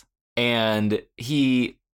limits. And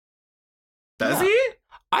he... Does Yeah. he?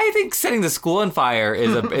 I think setting the school on fire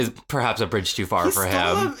is perhaps a bridge too far for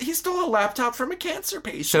him. He stole a laptop from a cancer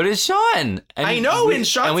patient. So did Sean. And I know, and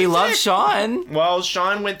Sean's and we a love dick. Sean. Well,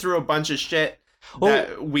 Sean went through a bunch of shit Well,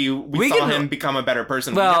 that we we saw can- him become a better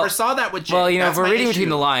person. Well- we never saw that with Jay. Well, That's if we're my reading issue. between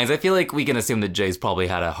the lines, I feel like we can assume that Jay's probably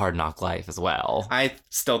had a hard knock life as well. I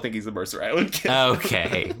still think he's a Mercer Island kid.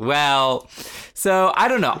 Okay. Well, so I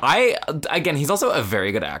don't know. Again, he's also a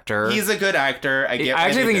very good actor. He's a good actor. I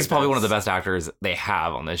actually think he's probably one of the best actors they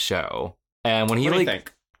have on this show. And when he What do you like,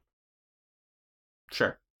 think?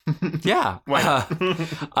 Sure. yeah, Why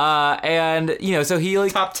not? and so he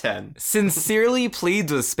like Top 10. sincerely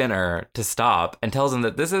pleads with Spinner to stop and tells him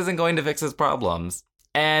that this isn't going to fix his problems.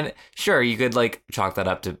 And sure, you could like chalk that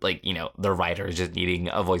up to like, the writers just needing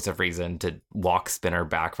a voice of reason to walk Spinner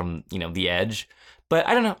back from, the edge. But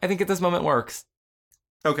I don't know. I think at this moment works.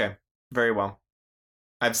 Okay. Very well.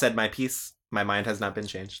 I've said my piece. My mind has not been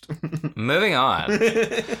changed. Moving on.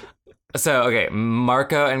 So, okay,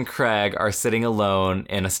 Marco and Craig are sitting alone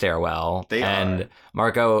in a stairwell. And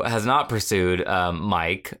Marco has not pursued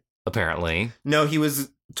Mike, apparently. No, he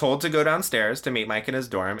was told to go downstairs to meet Mike in his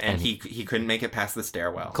dorm, and he couldn't make it past the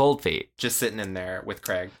stairwell. Cold feet. Just sitting in there with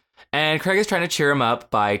Craig. And Craig is trying to cheer him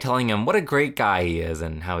up by telling him what a great guy he is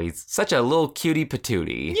and how he's such a little cutie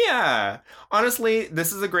patootie. Yeah. Honestly,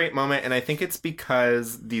 this is a great moment, and I think it's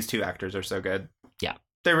because these two actors are so good. Yeah.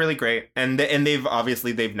 They're really great. And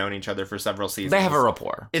they've known each other for several seasons. They have a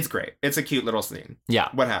rapport. It's great. It's a cute little scene. Yeah.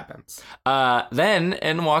 What happens? Then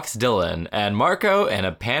in walks Dylan, and Marco, in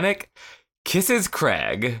a panic, kisses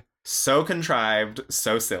Craig. So contrived,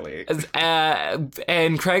 so silly.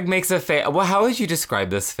 And Craig makes a face. Well, how would you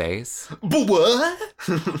describe this face? What?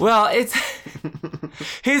 Well, it's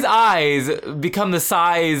his eyes become the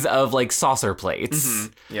size of like saucer plates.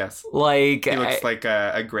 Mm-hmm. Yes. Like he looks like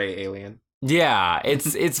a gray alien. Yeah,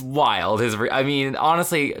 it's wild. I mean,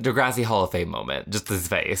 honestly, Degrassi Hall of Fame moment. Just his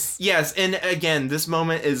face. Yes, and again, this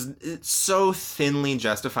moment is so thinly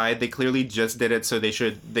justified. They clearly just did it so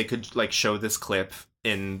they could like show this clip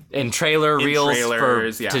in trailers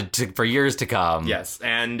for years to come. Yes,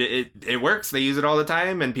 and it works. They use it all the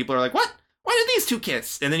time, and people are like, "What? Why did these two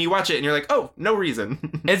kiss?" And then you watch it, and you're like, "Oh, no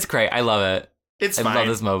reason." It's great. I love it. It's fine. I love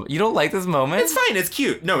this moment. You don't like this moment? It's fine. It's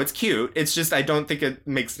cute. No, it's cute. It's just I don't think it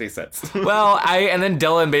makes any sense. Well, and then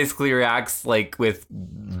Dylan basically reacts like with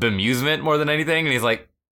bemusement more than anything, and he's like,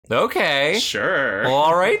 "Okay, sure, well,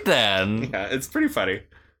 all right then." Yeah, it's pretty funny.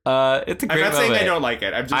 It's a great moment. I'm not saying I don't like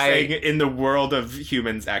it. I'm just saying in the world of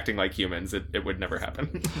humans acting like humans, it would never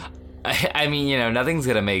happen. I mean, nothing's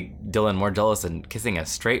gonna make Dylan more jealous than kissing a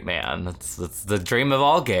straight man. That's the dream of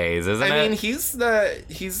all gays, isn't it? I mean,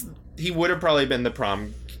 he would have probably been the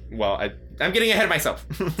prom. Well, I'm getting ahead of myself.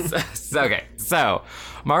 Okay, so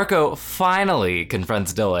Marco finally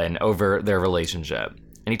confronts Dylan over their relationship,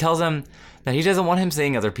 and he tells him that he doesn't want him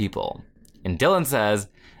seeing other people. And Dylan says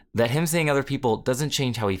that him seeing other people doesn't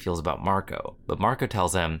change how he feels about Marco, but Marco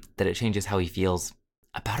tells him that it changes how he feels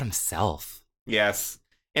about himself. Yes.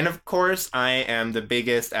 And of course, I am the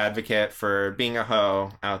biggest advocate for being a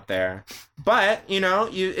hoe out there. But,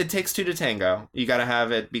 it takes two to tango. You got to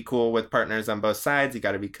have it be cool with partners on both sides. You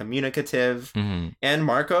got to be communicative. Mm-hmm. And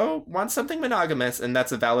Marco wants something monogamous, and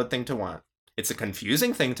that's a valid thing to want. It's a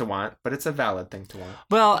confusing thing to want, but it's a valid thing to want.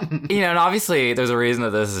 Well, and obviously there's a reason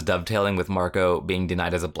that this is dovetailing with Marco being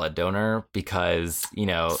denied as a blood donor because,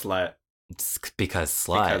 Slut. Because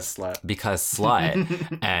slut.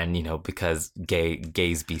 And because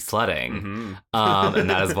gays be slutting. Mm-hmm. And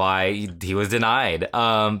that is why he was denied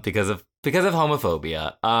because of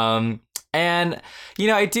homophobia. And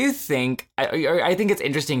I do think I think it's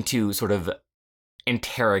interesting to sort of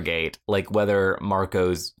interrogate like whether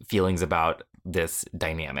Marco's feelings about this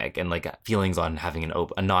dynamic and like feelings on having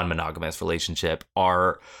a non-monogamous relationship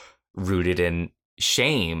are rooted in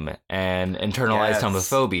shame and internalized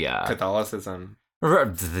homophobia. Catholicism.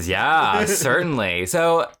 Yeah, certainly.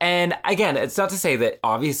 So, and again, it's not to say that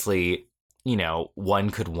obviously,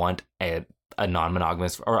 one could want a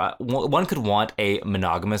non-monogamous or one could want a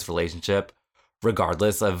monogamous relationship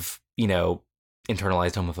regardless of,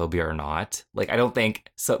 internalized homophobia or not. Like, I don't think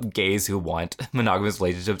some gays who want monogamous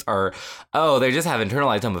relationships they just have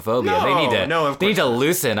internalized homophobia. No, they need to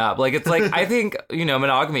loosen up. Like, it's like, I think,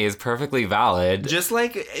 monogamy is perfectly valid. Just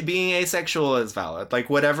like being asexual is valid. Like,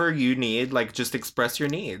 whatever you need, like, just express your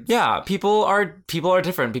needs. Yeah, people are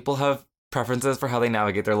different. People have preferences for how they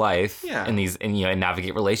navigate their life and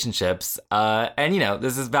navigate relationships. And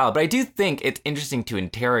this is valid. But I do think it's interesting to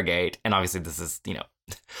interrogate, and obviously this is,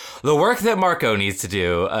 the work that Marco needs to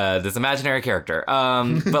do, this imaginary character.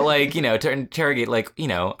 But like, to interrogate, like,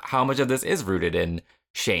 how much of this is rooted in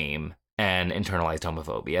shame and internalized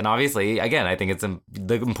homophobia. And obviously, again, I think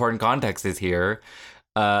the important context is here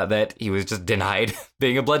that he was just denied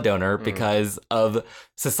being a blood donor because of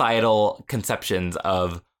societal conceptions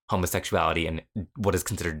of homosexuality and what is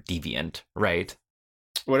considered deviant, right?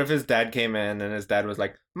 What if his dad came in and his dad was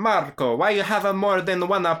like, Marco, why you have a more than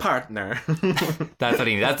one partner? That's what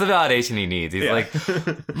that's the validation he needs. He's like,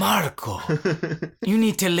 Marco, you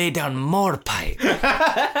need to lay down more pipe.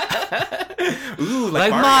 Ooh,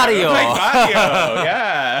 like Mario. Like Mario,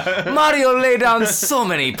 yeah. Mario lay down so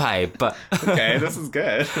many pipe. Okay, this is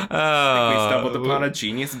good. I think we stumbled upon a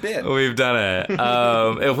genius bit. We've done it.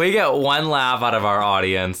 If we get one laugh out of our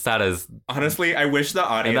audience, that is... Honestly, I wish the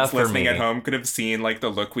audience listening at home could have seen like the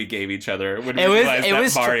look we gave each other when we realized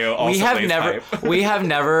that Mario also plays pipe. We have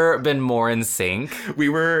never been more in sync. We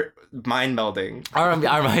were mind melding. Our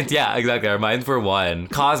minds, yeah, exactly. Our minds were one.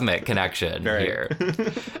 Cosmic connection here.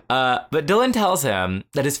 But Dylan tells him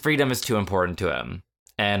that his freedom is too important to him.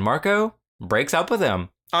 And Marco breaks up with him.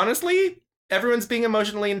 Honestly, everyone's being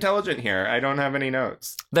emotionally intelligent here. I don't have any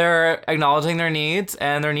notes. They're acknowledging their needs,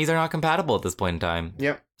 and their needs are not compatible at this point in time.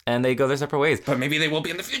 Yep. And they go their separate ways. But maybe they will be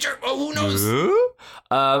in the future. Oh, who knows?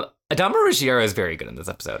 Adama Ruggiero is very good in this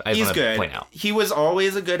episode. I just He's want to good. point out. He was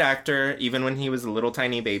always a good actor, even when he was a little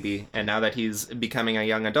tiny baby. And now that he's becoming a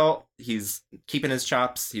young adult, he's keeping his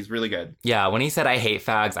chops. He's really good. Yeah, when he said, I hate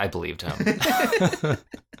fags, I believed him.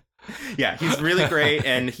 Yeah, he's really great.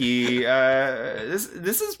 And he,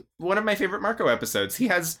 this is one of my favorite Marco episodes. He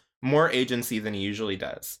has more agency than he usually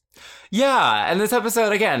does. Yeah, and this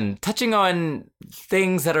episode, again, touching on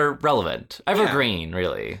things that are relevant. Evergreen,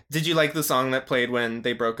 really. Did you like the song that played when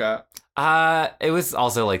they broke up? It was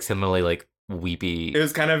also, like, similarly, like, weepy It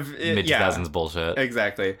was kind of mid-2000s bullshit.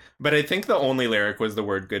 Exactly. But I think the only lyric was the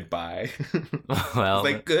word goodbye. Well, It's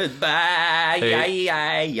like, goodbye, There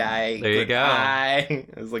there you go.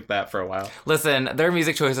 It was like that for a while. listen, their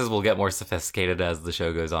music choices will get more sophisticated as the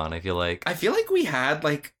show goes on, I feel like. I feel like we had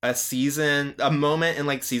like a moment in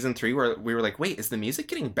like season 3 where we were like, wait, is the music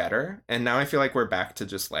getting better? And now I feel like we're back to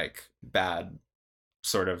just like bad,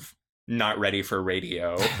 sort of not ready for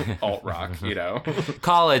radio alt rock, you know?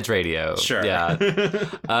 College radio. Sure. Yeah.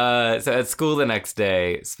 So at school the next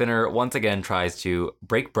day, Spinner once again tries to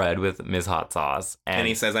break bread with Ms. Hot Sauce. And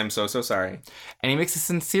he says, I'm so sorry. And he makes a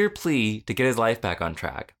sincere plea to get his life back on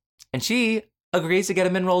track. And she agrees to get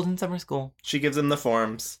him enrolled in summer school. She gives him the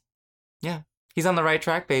forms. Yeah. He's on the right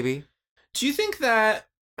track, baby. Do you think that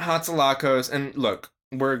Hatsalakos, and look,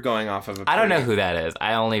 we're going off of I don't know who that is.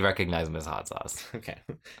 I only recognize Ms. Hot Sauce. Okay.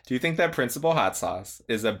 Do you think that Principal Hot Sauce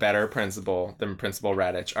is a better principal than Principal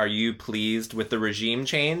Radich? Are you pleased with the regime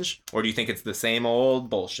change, or do you think it's the same old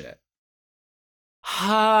bullshit?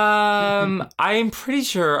 I'm pretty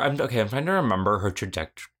sure. I'm trying to remember her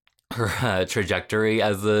trajectory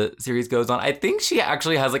as the series goes on. I think she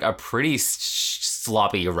actually has like a pretty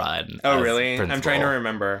sloppy run. Oh, as really? principal. I'm trying to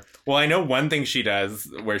remember. Well, I know one thing she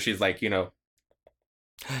does where she's like, you know,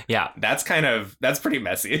 Yeah, that's pretty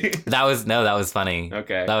messy. that was funny.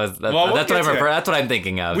 Okay. That's Well, what that's what I'm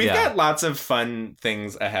thinking of. We've yeah. got lots of fun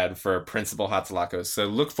things ahead for Principal Hatsalakos, so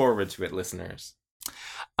look forward to it, listeners.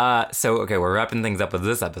 Okay, we're wrapping things up with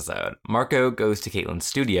this episode. Marco goes to Caitlin's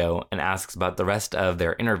studio and asks about the rest of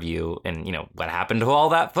their interview and, you know, what happened to all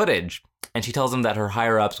that footage. And she tells him that her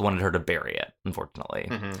higher-ups wanted her to bury it, unfortunately.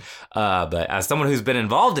 Mm-hmm. But as someone who's been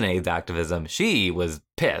involved in AIDS activism, she was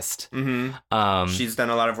pissed. Mm-hmm. She's done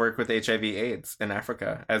a lot of work with HIV/AIDS in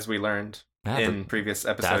Africa, as we learned in previous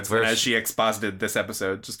episodes, and as she exposited this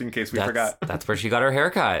episode, just in case we forgot. That's where she got her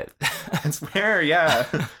haircut. That's where, yeah.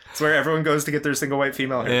 It's where everyone goes to get their single white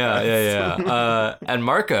female haircuts. Yeah. And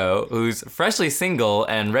Marco, who's freshly single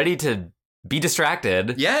and ready to be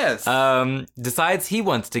distracted. Yes. Decides he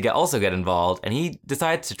wants to get involved, and he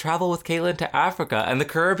decides to travel with Caitlin to Africa and the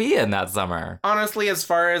Caribbean that summer. Honestly, as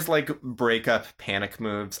far as like breakup panic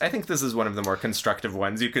moves, I think this is one of the more constructive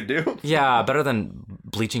ones you could do. Yeah, better than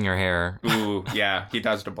bleaching your hair. Ooh, yeah, he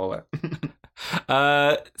dodged a bullet.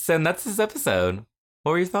 So that's this episode.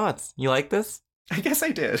 What were your thoughts? You like this? I guess I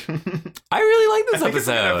did. I really like this I think it's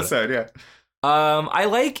a good episode, yeah. I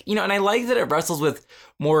like, and I like that it wrestles with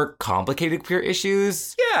more complicated queer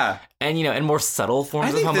issues. Yeah. And, and more subtle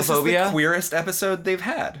forms of homophobia. This is the queerest episode they've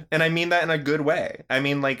had. And I mean that in a good way. I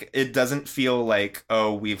mean, like, it doesn't feel like,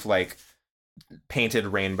 oh, we've, like, painted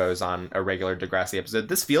rainbows on a regular Degrassi episode.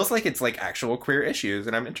 This feels like it's, like, actual queer issues,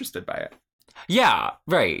 and I'm interested by it. Yeah,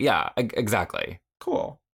 right. Yeah, exactly.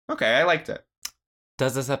 Cool. Okay, I liked it.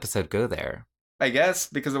 Does this episode go there? I guess,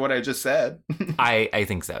 because of what I just said. I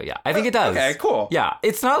think so, yeah. I think it does. Okay, cool. Yeah,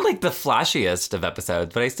 it's not like the flashiest of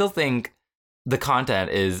episodes, but I still think the content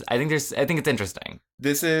is, I think it's interesting.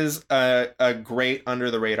 This is a great,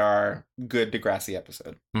 under-the-radar, good Degrassi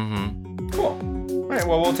episode. Mm-hmm. Cool. All right,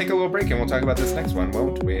 well, we'll take a little break and we'll talk about this next one,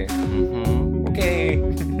 won't we? Mm-hmm. Okay.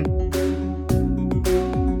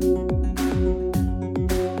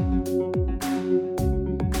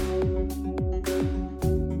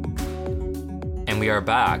 We are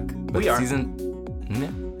back. We are. Season...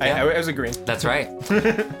 Yeah. I was agreeing. That's right.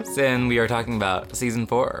 And we are talking about Season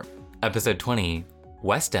 4, Episode 20,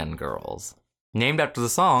 West End Girls, named after the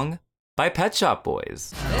song by Pet Shop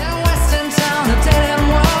Boys. In Western town, a dead end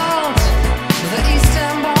world, the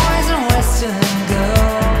Eastern boys and Western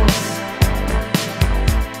girls.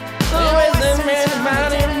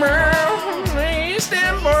 The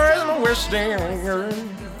Eastern boys and Western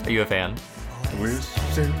girls. Are you a fan?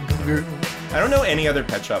 Western girls. I don't know any other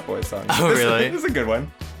Pet Shop Boys songs. Oh, really? This is a good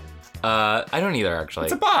one. I don't either, actually.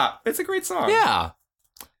 It's a bop. It's a great song. Yeah.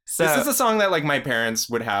 So, this is a song that like my parents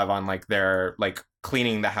would have on like their like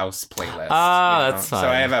cleaning the house playlist. Oh, that's fun. So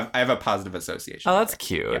I have a positive association. Oh, that's with it.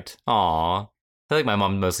 cute. Yep. Aw. I feel like my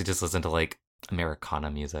mom mostly just listened to like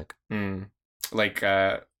Americana music. Like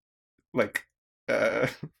the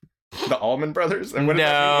Allman Brothers. And what does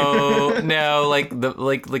that mean? No, like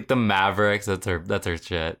the Mavericks. That's her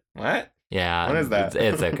shit. What? Yeah. What is that?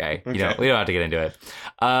 It's okay. Okay. We don't have to get into it.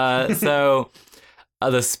 So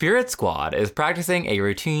the Spirit Squad is practicing a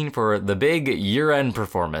routine for the big year-end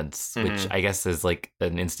performance, which I guess is like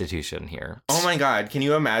an institution here. Oh my God! Can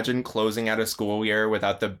you imagine closing out a school year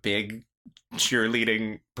without the big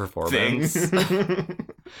cheerleading Performance. thing?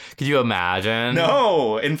 Could you imagine?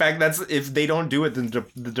 No. In fact, that's if they don't do it, then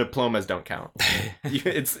the diplomas don't count.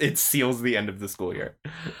 It seals the end of the school year.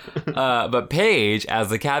 But Paige, as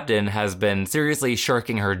the captain, has been seriously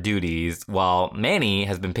shirking her duties, while Manny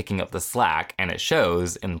has been picking up the slack, and it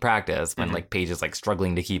shows in practice when like Paige is like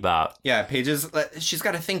struggling to keep up. Yeah, she's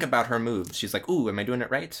got to think about her moves. She's like, "Ooh, am I doing it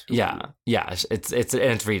right?" Ooh. Yeah.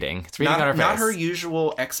 It's reading. It's reading on her face. Not her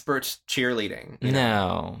usual expert cheerleading.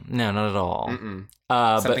 No, not at all.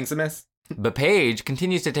 Something's amiss. But Paige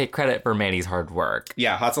continues to take credit for Manny's hard work.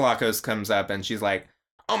 Yeah, Hatsalakos comes up and she's like,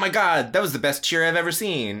 "Oh my God, that was the best cheer I've ever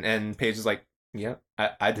seen." And Paige is like, "Yeah,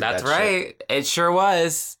 I did That's that right. shit." It sure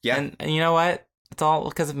was. Yeah. And you know what? It's all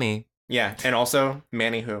because of me. Yeah, and also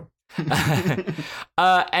Manny who.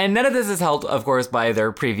 And none of this is helped, of course, by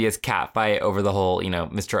their previous cat fight over the whole,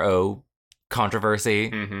 Mr. O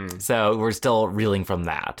controversy. So we're still reeling from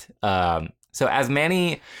that. So as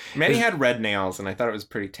Manny had red nails, and I thought it was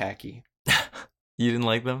pretty tacky. You didn't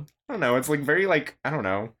like them? I don't know. It's like very I don't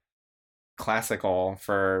know, classical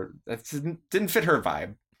for that didn't fit her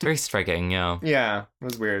vibe. Very striking, yeah. Yeah, it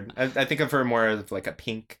was weird. I think of her more as like a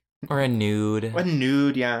pink. Or a nude. A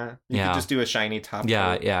nude, yeah. You Yeah. could just do a shiny top.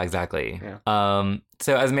 Yeah, coat. yeah, exactly. Yeah.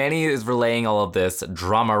 So as Manny is relaying all of this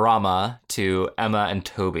drama-rama to Emma and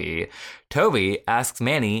Toby, Toby asks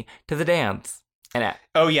Manny to the dance. And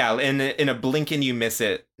oh yeah, in a blink and you miss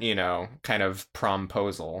it, kind of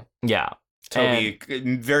promposal. Yeah. Toby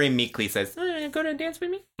very meekly says, "Go to dance with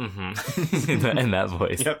me." In that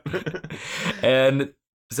voice. Yep. And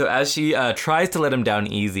so as she tries to let him down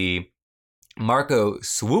easy, Marco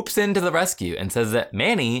swoops in to the rescue and says that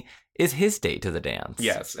Manny is his date to the dance.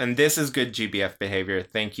 Yes, and this is good GBF behavior.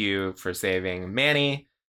 Thank you for saving Manny.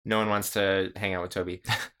 No one wants to hang out with Toby.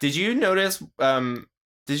 Did you notice,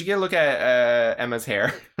 did you get a look at Emma's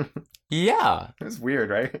hair? Yeah. It was weird,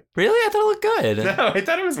 right? Really? I thought it looked good. No, I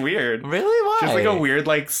thought it was weird. Really? Why? Just like a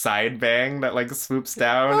weird side bang that swoops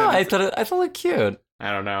down. Oh, and I thought it looked cute.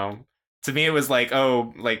 I don't know. To me, it was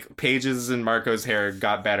Paige's and Marco's hair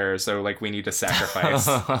got better, so we need to sacrifice.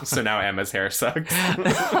 So now Emma's hair sucks.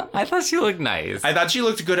 I thought she looked nice. I thought she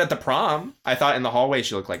looked good at the prom. I thought in the hallway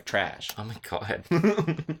she looked like trash. Oh my God.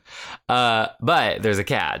 But there's a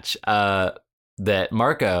catch. That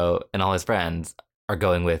Marco and all his friends are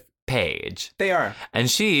going with Paige. They are. And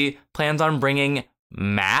she plans on bringing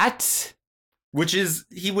Matt. Which is,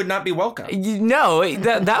 he would not be welcome. No,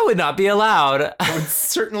 that would not be allowed. It would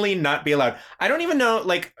certainly not be allowed. I don't even know,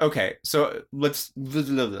 okay, so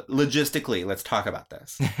logistically, let's talk about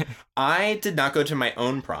this. I did not go to my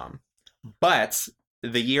own prom, but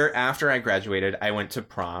the year after I graduated, I went to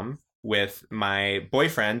prom with my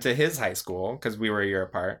boyfriend to his high school, because we were a year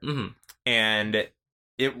apart. And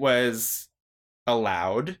it was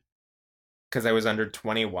allowed because I was under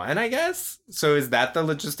 21, I guess. So is that the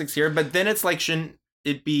logistics here? But then it's shouldn't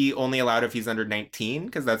it be only allowed if he's under 19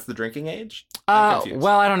 because that's the drinking age?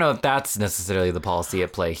 Well, I don't know if that's necessarily the policy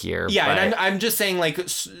at play here. Yeah, but... and I'm just saying,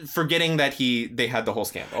 forgetting that they had the whole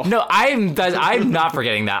scandal. No, I'm not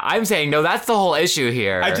forgetting that. I'm saying, no, that's the whole issue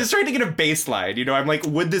here. I'm just trying to get a baseline. I'm like,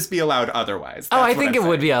 would this be allowed otherwise? That's I think it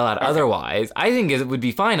would be allowed otherwise. I think it would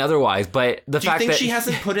be fine otherwise, but the fact that... Do you think she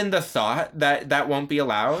hasn't put in the thought that won't be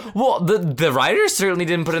allowed? Well, the writers certainly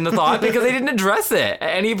didn't put in the thought because they didn't address it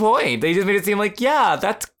at any point. They just made it seem like, yeah,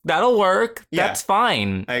 that'll work. Yeah, that's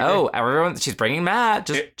fine. Oh, she's bringing Matt.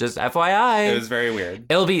 Just FYI. It was very weird.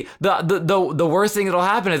 It'll be the worst thing that'll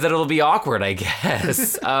happen is that it'll be awkward, I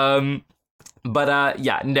guess. Yeah,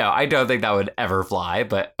 no, I don't think that would ever fly,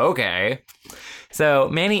 but okay. So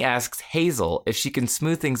Manny asks Hazel if she can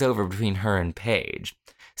smooth things over between her and Paige.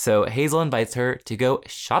 So Hazel invites her to go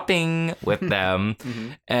shopping with them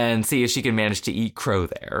and see if she can manage to eat crow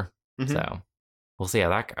there. So we'll see how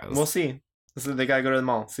that goes. We'll see. So they gotta go to the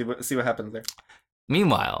mall. See what happens there.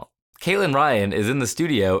 Meanwhile, Caitlin Ryan is in the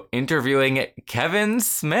studio interviewing Kevin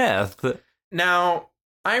Smith. Now,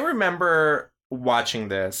 I remember watching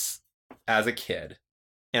this as a kid,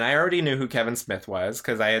 and I already knew who Kevin Smith was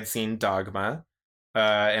because I had seen Dogma,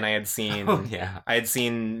 and I had seen Oh, yeah. I had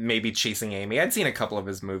seen maybe Chasing Amy. I'd seen a couple of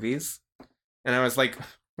his movies, and I was like,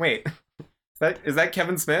 wait, is that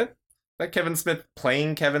Kevin Smith? Is that Kevin Smith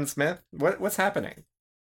playing Kevin Smith? What's happening?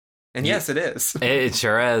 And yes, it is. It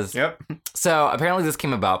sure is. Yep. So apparently this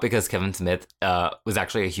came about because Kevin Smith was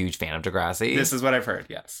actually a huge fan of Degrassi. This is what I've heard,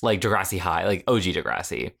 yes. Like Degrassi High, like OG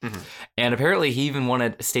Degrassi. Mhm. And apparently he even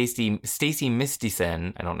wanted Stacey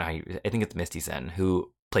Mistison, I don't know I think it's Mistison,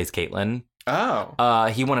 who plays Caitlin. Oh.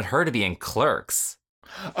 He wanted her to be in Clerks.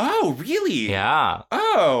 Oh, really? Yeah.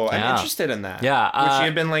 Oh, I'm Yeah. interested in that. Yeah. Would she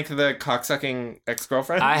have been like the cocksucking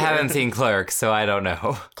ex-girlfriend? I haven't seen Clerks, so I don't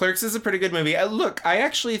know. Clerks is a pretty good movie. Look, I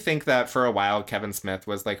actually think that for a while Kevin Smith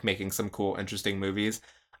was like making some cool, interesting movies.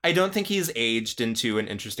 I don't think he's aged into an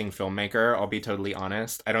interesting filmmaker, I'll be totally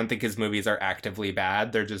honest. I don't think his movies are actively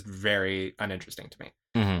bad. They're just very uninteresting to me.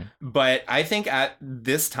 Mm-hmm. But I think at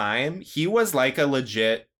this time, he was like a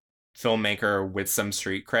legit filmmaker with some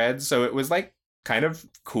street cred. So it was like kind of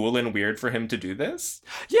cool and weird for him to do this.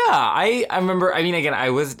 Yeah, I remember. I mean, again, I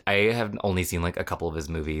have only seen like a couple of his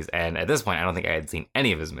movies, and at this point, I don't think I had seen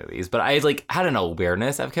any of his movies. But I like had an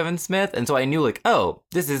awareness of Kevin Smith, and so I knew like, oh,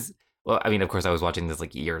 this is. Well, I mean, of course, I was watching this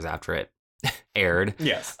like years after it aired.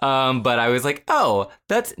 Yes. But I was like, oh,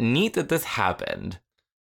 that's neat that this happened.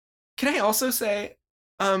 Can I also say,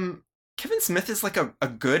 Kevin Smith is like a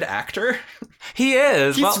good actor. He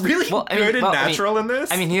is. He's really good and natural in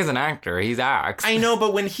this. I mean, he is an actor. He's acts. I know,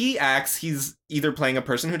 but when he acts, he's either playing a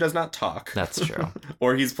person who does not talk. That's true.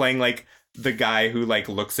 Or he's playing like the guy who like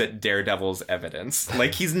looks at Daredevil's evidence.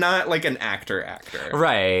 Like he's not like an actor.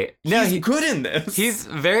 Right. No, he's good in this. He's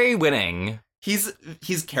very winning. He's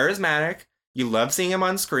charismatic. You love seeing him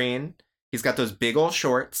on screen. He's got those big old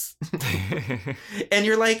shorts. And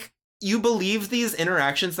you're like, you believe these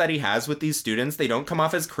interactions that he has with these students. They don't come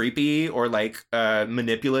off as creepy or like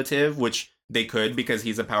manipulative, which they could because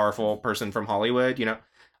he's a powerful person from Hollywood. You know,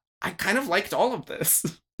 I kind of liked all of this.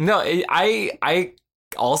 No, I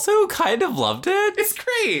also kind of loved it. It's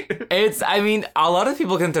great. I mean, a lot of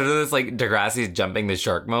people consider this like Degrassi's jumping the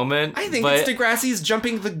shark moment. I think it's Degrassi's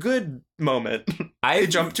jumping the good moment. I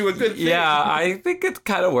jump to a good thing. Yeah, I think it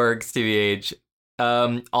kind of works, TBH.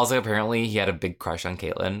 Also, apparently, he had a big crush on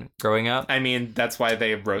Caitlin growing up. I mean, that's why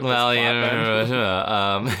they wrote this well,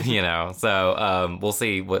 plot, you know, so we'll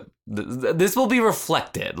see what this will be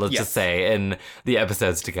reflected, let's just say, in the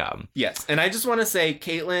episodes to come. Yes, and I just want to say,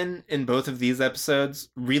 Caitlin, in both of these episodes,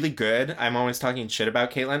 really good. I'm always talking shit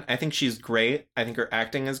about Caitlin. I think she's great. I think her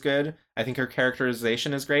acting is good. I think her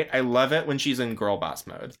characterization is great. I love it when she's in girl boss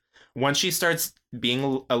mode. Once she starts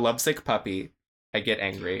being a lovesick puppy, I get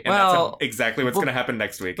angry. And that's exactly what's going to happen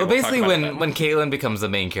next week. Well, basically, when Caitlin becomes the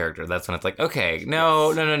main character, that's when it's like, okay,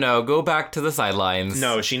 no, go back to the sidelines.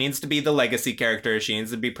 No, she needs to be the legacy character. She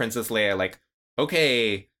needs to be Princess Leia. Like,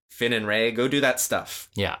 okay, Finn and Rey, go do that stuff.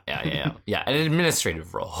 Yeah, an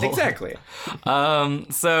administrative role. Exactly.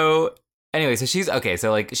 So, anyway, so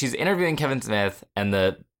she's interviewing Kevin Smith, and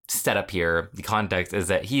the setup here, the context is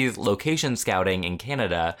that he's location scouting in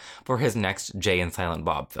Canada for his next Jay and Silent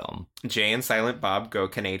Bob film. Jay and Silent Bob Go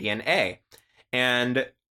Canadian A.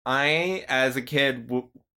 And I, as a kid,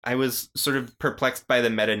 I was sort of perplexed by the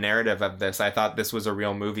meta-narrative of this. I thought this was a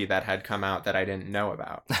real movie that had come out that I didn't know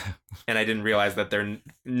about. And I didn't realize that they're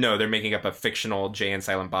making up a fictional Jay and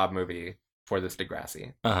Silent Bob movie for this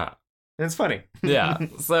Degrassi. Uh-huh. And it's funny. Yeah.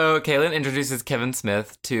 So Caitlin introduces Kevin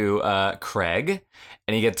Smith to Craig,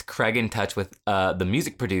 and he gets Craig in touch with the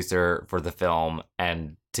music producer for the film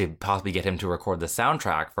and to possibly get him to record the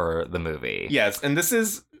soundtrack for the movie. Yes, and this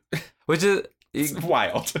is... Which is... It's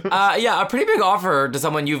wild. Yeah, a pretty big offer to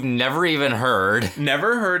someone you've never even heard.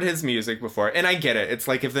 Never heard his music before. And I get it. It's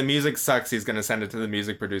like if the music sucks, he's going to send it to the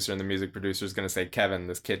music producer, and the music producer is going to say, Kevin,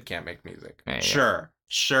 this kid can't make music. Right,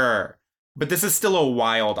 Sure. But this is still a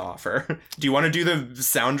wild offer. Do you want to do the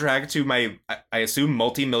soundtrack to my, I assume,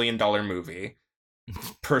 multi-million-dollar movie?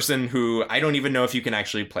 Person who I don't even know if you can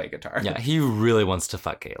actually play guitar. Yeah, he really wants to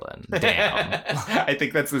fuck Caitlin. Damn. I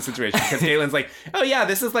think that's the situation. Because Caitlin's like, oh yeah,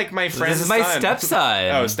 this is like my friend's This is my son.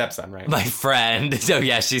 stepson. Oh, stepson, right. My friend. So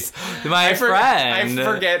yeah, she's my friend. I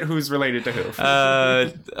forget who's related to who.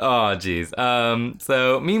 Oh, geez.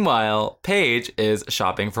 So meanwhile, Paige is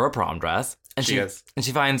shopping for a prom dress. And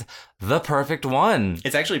she finds the perfect one.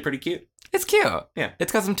 It's actually pretty cute. It's cute. Yeah.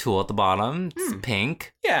 It's got some tulle at the bottom. It's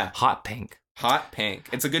pink. Yeah. Hot pink. Hot pink.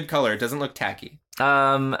 It's a good color. It doesn't look tacky. It's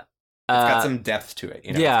got some depth to it.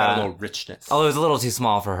 You know? Yeah. It's got a little richness. Although it's a little too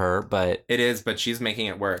small for her, but... It is, but she's making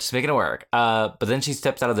it work. She's making it work. But then she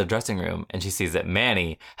steps out of the dressing room and she sees that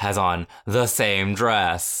Manny has on the same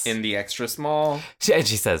dress. In the extra small. And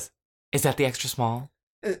she says, is that the extra small?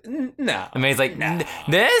 No. And May's like,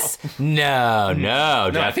 this? No.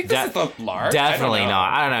 No, I think this is the large. Definitely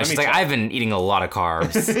not. I don't know. Let She's me like, check. I've been eating a lot of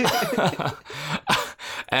carbs.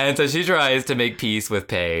 And so she tries to make peace with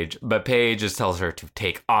Paige, but Paige just tells her to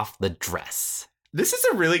take off the dress. This is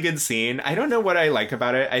a really good scene. I don't know what I like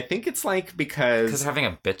about it. I think it's like Because because they're having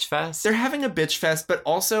a bitch fest? they're having a bitch fest, but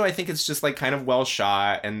also I think it's just like kind of well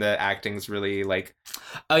shot and the acting's really like,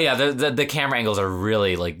 Oh, yeah. The camera angles are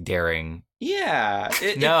really, like, daring. yeah.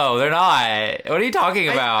 No, they're not. What are you talking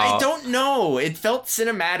about? I don't know. It felt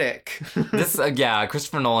cinematic. This, yeah,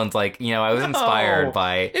 Christopher Nolan's like, I was No. inspired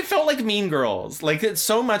by... It felt like Mean Girls. Like,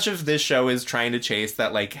 so much of this show is trying to chase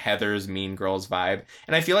that, like, Heather's Mean Girls vibe.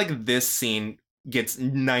 And I feel like this scene gets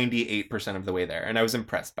 98% of the way there. And I was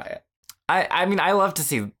impressed by it. I mean, I love to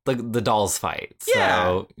see the dolls fight. Yeah.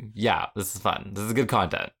 So, yeah, this is fun. This is good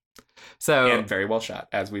content. So, And very well shot,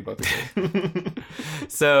 as we both agree.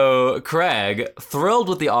 so Craig, thrilled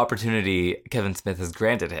with the opportunity Kevin Smith has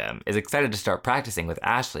granted him, is excited to start practicing with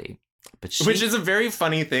Ashley. But Which is a very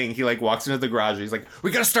funny thing. He, like, walks into the garage. And he's like,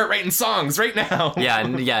 we gotta start writing songs right now. yeah,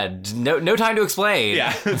 no time to explain.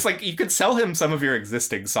 Yeah, it's like you could sell him some of your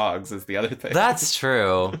existing songs is the other thing. That's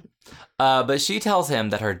true. But she tells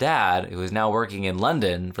him that her dad, who is now working in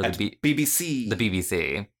London for the BBC. the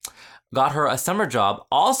BBC, got her a summer job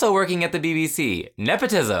also working at the BBC.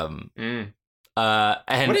 Nepotism. Mm.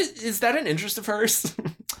 And What is that an interest of hers?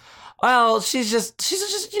 well, she's just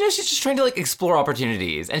trying to like explore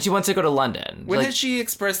opportunities, and she wants to go to London. When Like, has she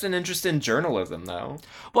expressed an interest in journalism, though?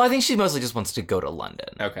 well, I think she mostly just wants to go to London.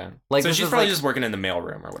 Okay. Like, So this she's is probably like- just working in the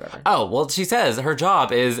mailroom or whatever. Oh, well, she says her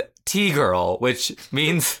job is tea girl, which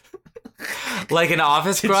means like an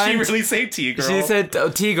office Did grunt. she really say tea girl? She said, oh,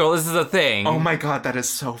 tea girl, this is a thing. Oh my god, that is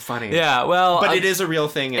so funny. Yeah, well... But it is a real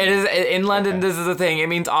thing. It is in London. Okay. This is a thing. It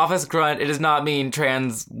means office grunt. It does not mean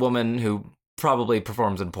trans woman who probably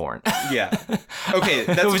performs in porn. Yeah. Okay,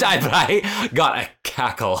 that's Which I got a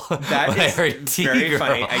cackle. that when I is heard tea very girl.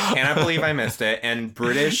 funny. I cannot believe I missed it. And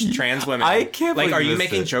British trans women. I can't Like, believe are you you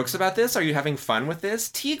missed making it. jokes about this? Are you having fun with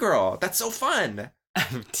this? Tea girl. That's so fun.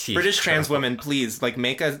 Tea British girl. trans women, please, like,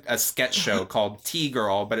 make a sketch show called Tea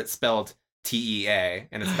Girl, but it's spelled TEA,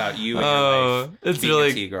 and it's about you and your life it's being a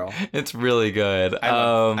really tea girl. it's really good.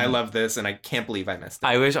 I love this, and I can't believe I missed it.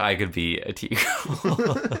 I wish I could be a tea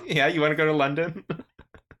girl. Yeah, you want to go to London?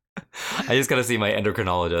 I just gotta see my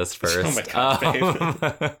endocrinologist first. Oh my God,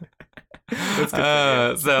 babe. That's good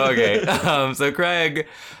for you. So okay. So Craig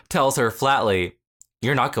tells her flatly,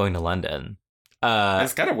 "You're not going to London."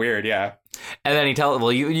 It's kind of weird, yeah. And then he tells,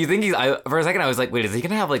 well, you think he's, for a second I was like, wait, is he going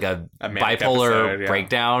to have like a manic bipolar episode, yeah.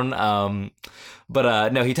 breakdown?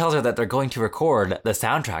 But no, he tells her that they're going to record the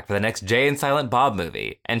soundtrack for the next Jay and Silent Bob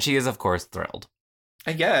movie. And she is, of course, thrilled.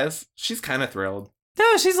 I guess. She's kind of thrilled.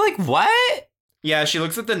 No, she's like, what? Yeah, she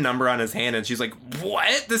looks at the number on his hand and she's like,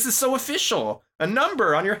 what? This is so official. A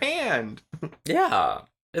number on your hand. Yeah,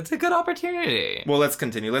 it's a good opportunity. Well, let's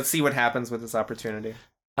continue. Let's see what happens with this opportunity.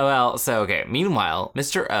 Well, so, okay. Meanwhile,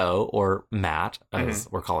 Mr. O, or Matt, as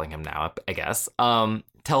we're calling him now, I guess,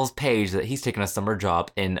 tells Paige that he's taken a summer job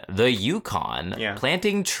in the Yukon, Yeah.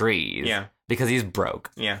 planting trees. Yeah. Because he's broke.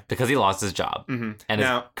 Yeah. Because he lost his job. Mm-hmm. And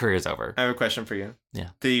Now- his career's over. I have a question for you. Yeah.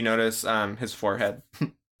 Did you notice his forehead?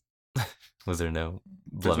 Was there no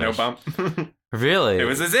There's blemish? no bump. Really? It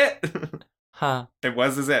was a zit. Huh. It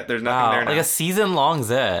was a zit. There's nothing Wow. there now. Like a season-long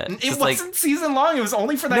zit. It Just wasn't season long. It was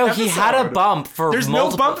only for that No, episode. he had a bump for There's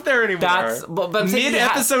multiple... no bump there anymore. But I'm saying he had-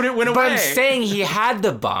 Mid-episode, it went away. But I'm saying he had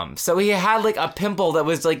the bump. So he had like a pimple that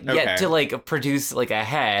was like Okay. yet to like produce like a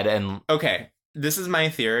head, and Okay, this is my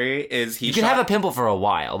theory, is he you can have a pimple for a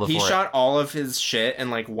while before He it- shot all of his shit in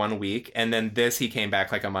like 1 week, and then he came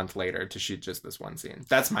back like a month later to shoot just this one scene.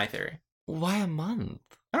 That's my theory. Why a month?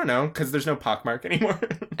 I don't know, because there's no pockmark anymore.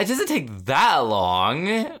 It doesn't take that long.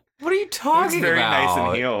 What are you It's talking very about? nice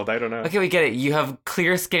and healed. I don't know. Okay, we get it. You have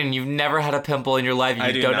clear skin. You've never had a pimple in your life. You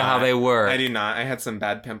I do don't know how not. they work. I do not. I had some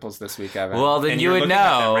bad pimples this week, Evan. Well, then and you you're would looking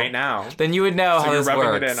at them know. right now. Then you would know So how you're this rubbing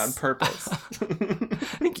works. it in on purpose. I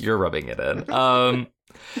think you're rubbing it in.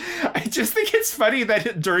 I just think it's funny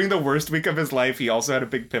that during the worst week of his life, he also had a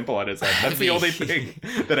big pimple on his head. That's the only thing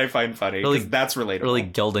that I find funny. 'Cause Really- that's relatable. Really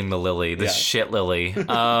gilding the lily, the Yeah. shit lily.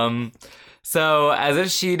 So as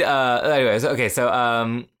if she'd. Anyways, okay.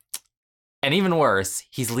 So and even worse,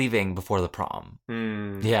 he's leaving before the prom.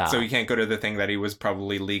 Yeah. So he can't go to the thing that he was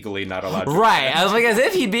probably legally not allowed to. Right. I was like, as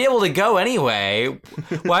if he'd be able to go anyway.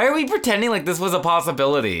 Why are we pretending like this was a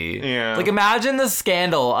possibility? Yeah. Like, imagine the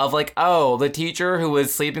scandal of like, oh, the teacher who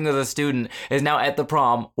was sleeping with a student is now at the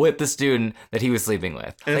prom with the student that he was sleeping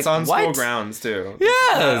with. And it's Like, on what? school grounds, too.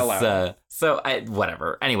 It's not allowed. Yes. So,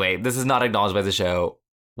 whatever. Anyway, this is not acknowledged by the show.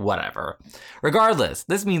 whatever. Regardless,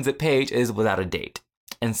 this means that Paige is without a date.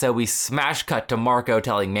 And so we smash cut to Marco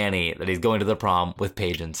telling Manny that he's going to the prom with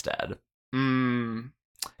Paige instead.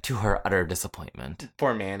 To her utter disappointment.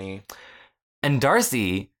 Poor Manny. And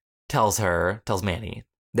Darcy tells Manny,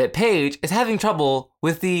 that Paige is having trouble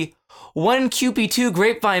with the 1QP2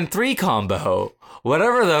 Grapevine 3 combo.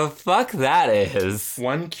 Whatever the fuck that is.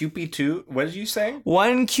 1QP2? What did you say?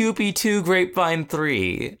 1QP2 Grapevine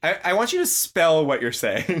 3. I want you to spell what you're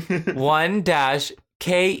saying.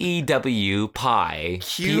 1-KEW pi.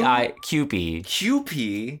 QP.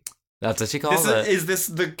 QP? That's what she calls it. Is this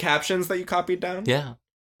the captions that you copied down? Yeah.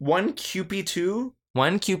 1QP2?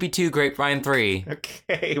 1QP2 Grapevine 3.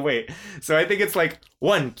 Okay, wait. So I think it's like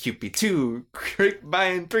 1QP2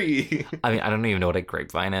 Grapevine 3. I mean, I don't even know what a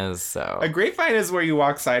grapevine is, so... A grapevine is where you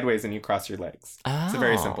walk sideways and you cross your legs. Oh. It's a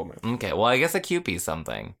very simple move. Okay, well, I guess a QP is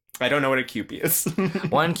something. I don't know what a QP is.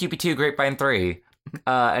 1QP2 Grapevine 3.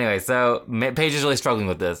 Anyway, so Paige is really struggling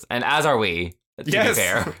with this, and as are we. To be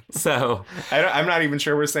fair. So I'm not even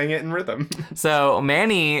sure we're saying it in rhythm. So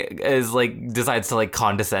Manny decides to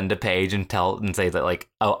condescend to Paige and say that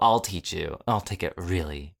oh, I'll teach you. I'll take it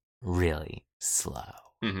really, really slow.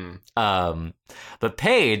 But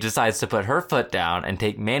Paige decides to put her foot down and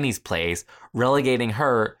take Manny's place, relegating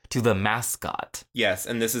her to the mascot. Yes,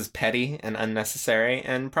 and this is petty and unnecessary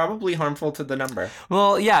and probably harmful to the number.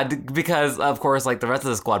 Well, yeah, because of course, the rest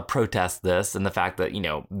of the squad protests this and the fact that,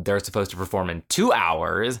 they're supposed to perform in 2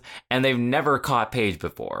 hours and they've never caught Paige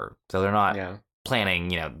before. So they're not planning,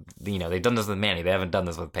 they've done this with Manny. They haven't done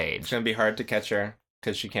this with Paige. It's going to be hard to catch her.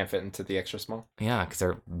 Because she can't fit into the extra small. Yeah, because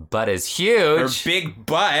her butt is huge. Her big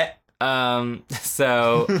butt.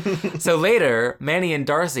 So later, Manny and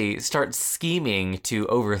Darcy start scheming to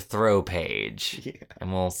overthrow Paige. Yeah.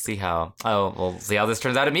 And we'll see how this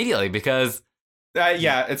turns out immediately because...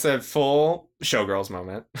 it's a full Showgirls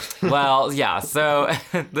moment. Well, yeah, so...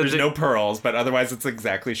 There's no pearls, but otherwise it's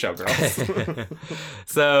exactly Showgirls.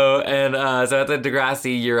 So at the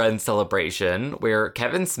Degrassi year-end celebration, where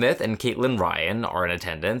Kevin Smith and Caitlin Ryan are in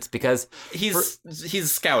attendance because... He's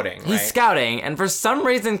scouting, right? He's scouting, and for some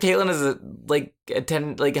reason Caitlin is,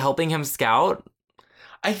 helping him scout.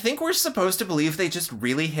 I think we're supposed to believe they just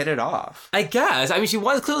really hit it off. I guess. I mean, she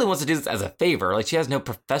clearly wants to do this as a favor. She has no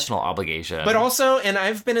professional obligation. But also, and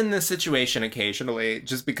I've been in this situation occasionally,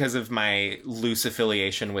 just because of my loose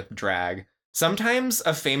affiliation with drag. Sometimes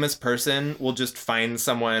a famous person will just find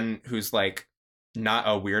someone who's, not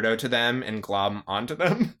a weirdo to them and glob onto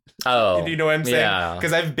them. Oh. You know what I'm saying? Yeah.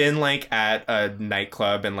 Because I've been, at a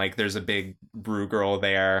nightclub and, there's a big Rue girl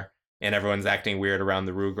there. And everyone's acting weird around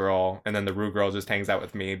the Rue girl. And then the Rue girl just hangs out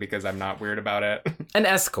with me because I'm not weird about it. An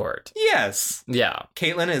escort. Yes. Yeah.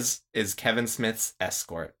 Caitlin is Kevin Smith's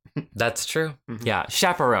escort. That's true. Mm-hmm. Yeah.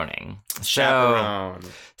 Chaperoning. Chaperone.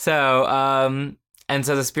 And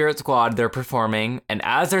so the Spirit Squad, they're performing. And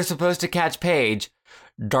as they're supposed to catch Paige,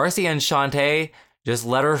 Darcy and Shantae just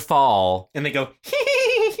let her fall. And they go,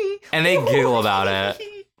 and they giggle about it.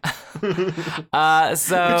 Which is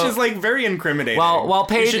very incriminating. While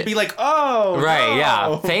Paige you should be oh, right, no.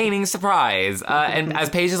 yeah, feigning surprise. And as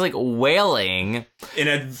Paige is wailing in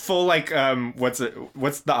a full what's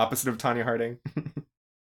the opposite of Tanya Harding?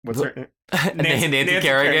 What's her Nancy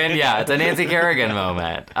Kerrigan? Yeah, it's a Nancy Kerrigan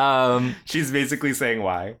moment. She's basically saying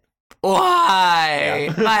why.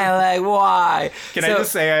 Why? Yeah. Why? Can I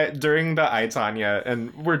just say, during the I, Tanya,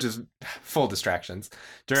 and we're just full distractions,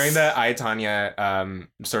 during the I, Tanya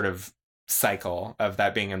sort of cycle of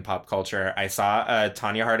that being in pop culture, I saw a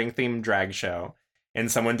Tanya Harding themed drag show,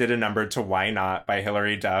 and someone did a number to Why Not by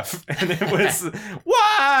Hilary Duff, and it was,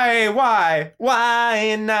 why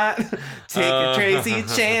not take a crazy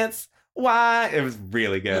chance? Why? It was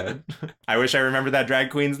really good. I wish I remembered that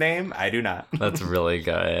drag queen's name. I do not. That's really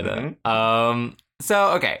good. Mm-hmm. So,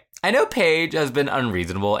 okay. I know Paige has been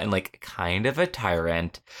unreasonable and kind of a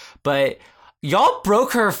tyrant, but y'all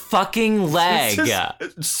broke her fucking leg.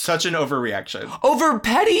 Such an overreaction. Over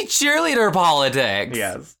petty cheerleader politics.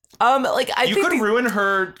 Yes. I think could ruin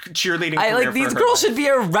her cheerleading career. These girls should be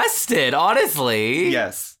arrested, honestly.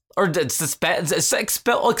 Yes. Or expulsion.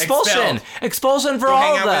 Expulsion for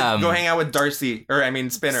all of them. Go hang out with Darcy.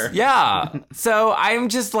 Spinner. Yeah. So I'm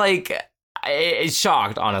just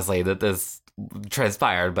shocked, honestly, that this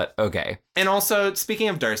transpired, but okay. And also, speaking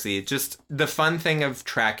of Darcy, just the fun thing of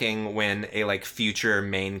tracking when a future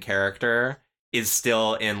main character is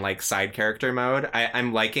still in side character mode.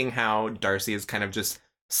 I'm liking how Darcy is kind of just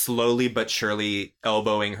slowly but surely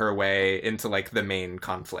elbowing her way into the main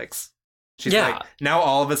conflicts. She's now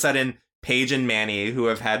all of a sudden, Paige and Manny, who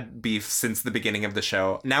have had beef since the beginning of the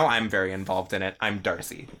show, now I'm very involved in it. I'm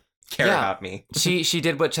Darcy. care about me. She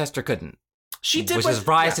did what Chester couldn't. She did, which is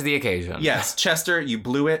rise to the occasion. Yes, Chester, you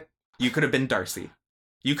blew it. You could have been Darcy.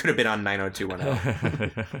 You could have been on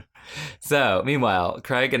 90210. So, meanwhile,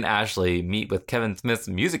 Craig and Ashley meet with Kevin Smith's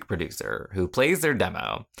music producer, who plays their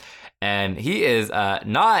demo. And he is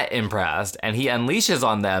not impressed, and he unleashes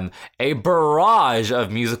on them a barrage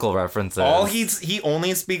of musical references. He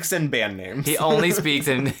only speaks in band names. He only speaks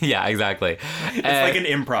in... Yeah, exactly. It's like an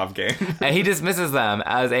improv game. And he dismisses them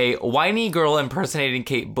as a whiny girl impersonating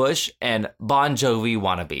Kate Bush and Bon Jovi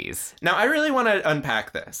wannabes. Now, I really want to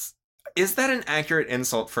unpack this. Is that an accurate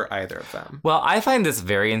insult for either of them? Well, I find this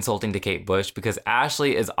very insulting to Kate Bush because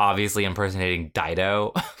Ashley is obviously impersonating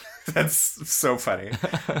Dido. That's so funny.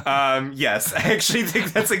 Yes, I actually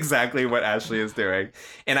think that's exactly what Ashley is doing.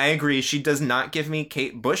 And I agree, she does not give me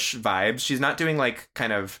Kate Bush vibes. She's not doing like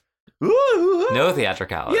kind of... No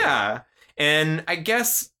theatricality. Yeah. And I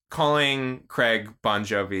guess calling Craig Bon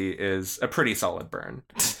Jovi is a pretty solid burn.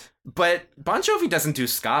 But Bon Jovi doesn't do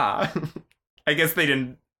ska. I guess they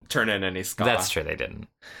didn't turn in any ska. That's true, they didn't.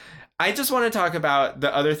 I just want to talk about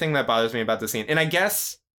the other thing that bothers me about the scene. And I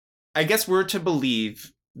guess we're to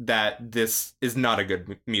believe that this is not a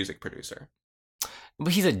good music producer.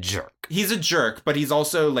 But he's a jerk. He's a jerk, but he's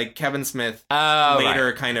also like Kevin Smith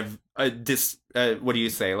later kind of what do you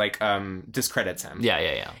say? Like discredits him.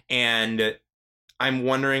 Yeah. And I'm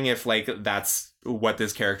wondering if like that's what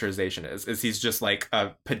this characterization is he's just like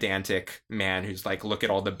a pedantic man who's like, look at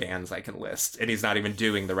all the bands I can list, and he's not even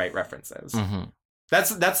doing the right references. Mm-hmm.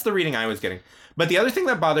 That's the reading I was getting. But the other thing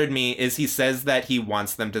that bothered me is he says that he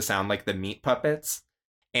wants them to sound like the Meat Puppets.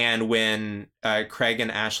 And when Craig and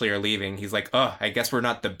Ashley are leaving, he's like, oh, I guess we're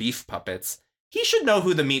not the Beef Puppets. He should know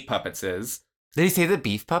who the Meat Puppets is. Did he say the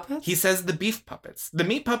Beef Puppets? He says the Beef Puppets. The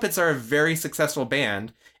Meat Puppets are a very successful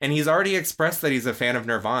band, and he's already expressed that he's a fan of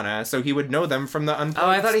Nirvana, so he would know them from the Unplugged. Oh,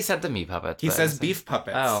 I thought he said the Meat Puppets. He says Beef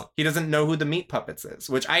Puppets. Oh. He doesn't know who the Meat Puppets is,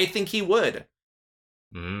 which I think he would.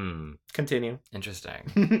 Continue.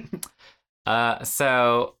 Interesting.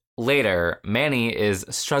 So later, Manny is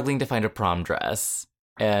struggling to find a prom dress,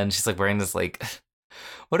 and she's like wearing this like...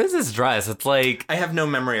 What is this dress? It's like... I have no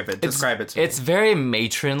memory of it. Describe it to me. It's very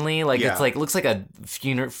matronly. Like, It's like, looks like a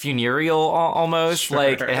funereal almost. Sure.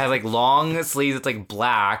 Like, it has like long sleeves. It's like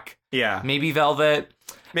black. Yeah. Maybe velvet.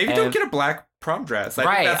 Maybe don't get a black prom dress. I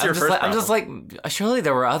think that's your first problem. I'm just like, surely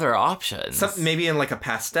there were other options. Maybe in like a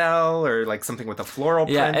pastel or like something with a floral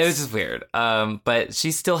print. Yeah, it was just weird. But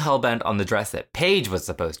she's still hell-bent on the dress that Paige was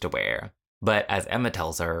supposed to wear. But as Emma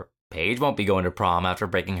tells her, Paige won't be going to prom after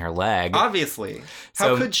breaking her leg. Obviously.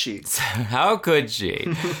 How could she? How could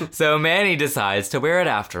she? So Manny decides to wear it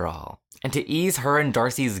after all. And to ease her and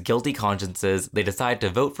Darcy's guilty consciences, they decide to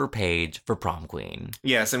vote for Paige for prom queen.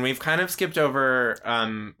 Yes, and we've kind of skipped over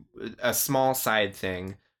a small side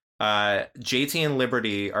thing. JT and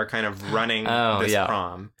Liberty are kind of running this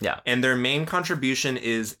prom. Yeah. And their main contribution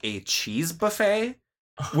is a cheese buffet.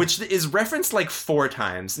 Which is referenced like 4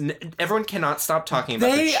 times. Everyone cannot stop talking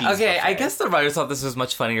about the cheese buffet. I guess the writers thought this was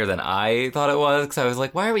much funnier than I thought it was, because I was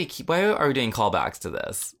like, why are we doing callbacks to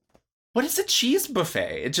this? What is a cheese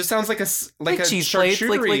buffet? It just sounds like a cheese plates,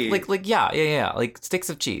 charcuterie. like yeah, like sticks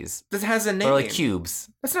of cheese. This has a name. Or like cubes.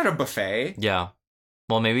 That's not a buffet. Yeah.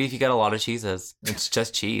 Well, maybe if you get a lot of cheeses, it's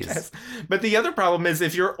just cheese. Yes. But the other problem is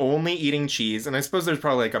if you're only eating cheese, and I suppose there's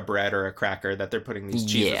probably like a bread or a cracker that they're putting these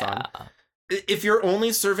cheeses on. If you're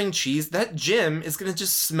only serving cheese, that gym is going to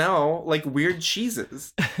just smell like weird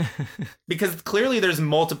cheeses. Because clearly there's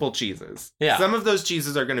multiple cheeses. Yeah. Some of those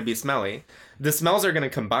cheeses are going to be smelly. The smells are going to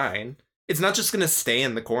combine. It's not just going to stay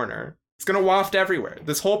in the corner. It's going to waft everywhere.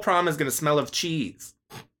 This whole prom is going to smell of cheese.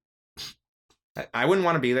 I wouldn't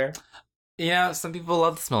want to be there. Yeah, some people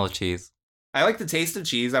love the smell of cheese. I like the taste of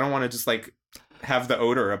cheese. I don't want to just like have the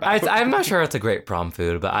odor about it. I'm not sure it's a great prom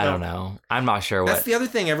food, but I don't know. I'm not sure That's the other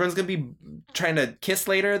thing. Everyone's going to be trying to kiss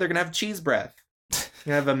later. They're going to have cheese breath. They're going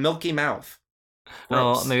to have a milky mouth.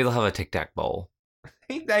 Well, maybe they'll have a Tic Tac bowl.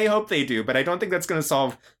 I hope they do, but I don't think that's going to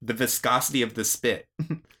solve the viscosity of the spit.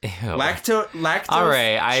 Lactose all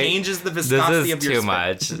right, changes the viscosity of your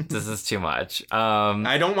spit. This is too much.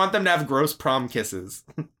 I don't want them to have gross prom kisses.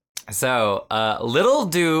 So, little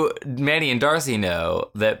do Manny and Darcy know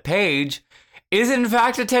that Paige is in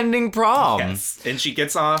fact attending prom. Yes, and she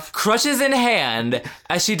gets off, crutches in hand,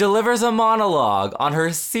 as she delivers a monologue on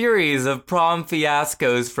her series of prom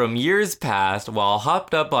fiascos from years past while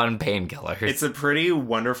hopped up on painkillers. It's a pretty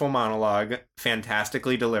wonderful monologue,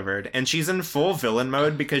 fantastically delivered, and she's in full villain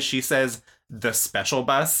mode because she says, the special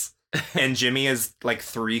bus, and Jimmy is like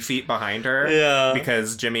 3 feet behind her. Yeah.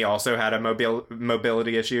 Because Jimmy also had a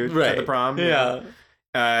mobility issue at the prom. Yeah.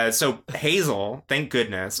 So Hazel, thank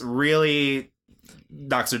goodness, really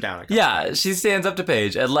knocks her down. Yeah, she stands up to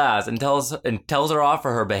Paige at last and tells her off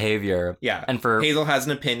for her behavior. Yeah. And for Hazel has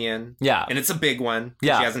an opinion. Yeah. And it's a big one.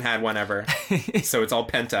 Yeah. She hasn't had one ever. So it's all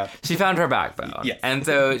pent up. She found her backbone. Yes. And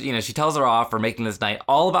so, she tells her off for making this night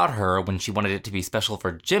all about her when she wanted it to be special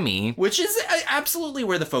for Jimmy. Which is absolutely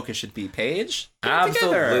where the focus should be, Paige. Get it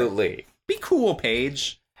together. Absolutely. Be cool,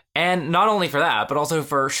 Paige. And not only for that, but also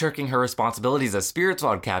for shirking her responsibilities as Spirit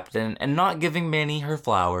Squad captain and not giving Manny her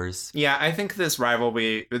flowers. Yeah, I think this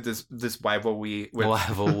rivalry with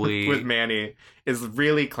with Manny is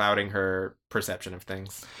really clouding her perception of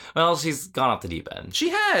things. Well, she's gone off the deep end. She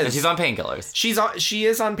has. And she's on painkillers. She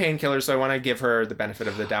is on painkillers, so I want to give her the benefit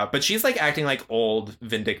of the doubt. But she's like acting like old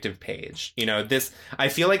vindictive Paige. I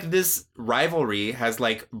feel like this rivalry has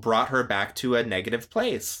like brought her back to a negative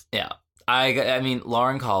place. Yeah. I mean,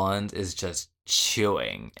 Lauren Collins is just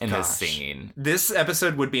chewing in this scene. This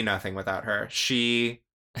episode would be nothing without her. She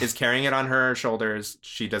is carrying it on her shoulders.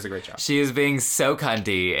 She does a great job. She is being so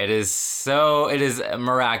cunty. It is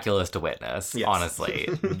miraculous to witness, yes. Honestly.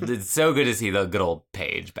 It's so good to see the good old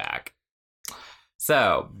Paige back.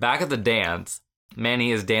 So, back at the dance,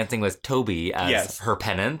 Manny is dancing with Toby as her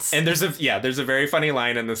penance. And there's a very funny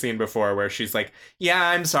line in the scene before where she's like, yeah,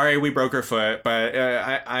 I'm sorry we broke her foot, but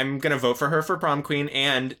I'm going to vote for her for prom queen,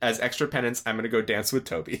 and as extra penance, I'm going to go dance with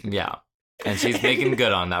Toby. Yeah. And she's making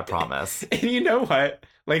good on that promise. And you know what?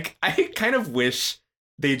 Like, I kind of wish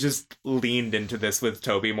they just leaned into this with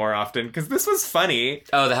Toby more often, because this was funny.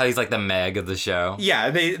 Oh, how he's like the Meg of the show. Yeah,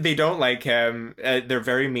 they don't like him. They're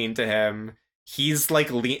very mean to him. He's like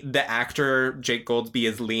the actor Jake Goldsby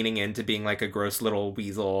is leaning into being like a gross little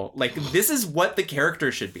weasel. Like, this is what the character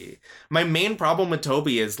should be. My main problem with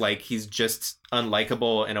Toby is like he's just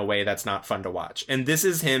unlikable in a way that's not fun to watch. And this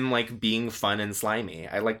is him like being fun and slimy.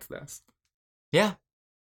 I liked this. Yeah.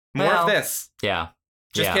 More of this. Yeah.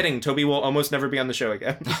 Just kidding. Toby will almost never be on the show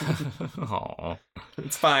again. Aww.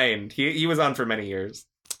 It's fine. He was on for many years.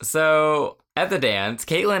 So, at the dance,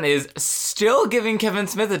 Caitlin is still giving Kevin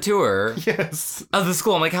Smith a tour of the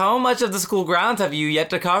school. I'm like, how much of the school grounds have you yet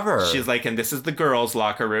to cover? She's like, and this is the girls'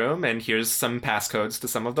 locker room, and here's some passcodes to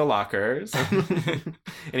some of the lockers.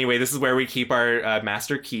 Anyway, this is where we keep our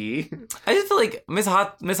master key. I just feel like Miss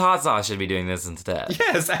Hot Sauce should be doing this instead.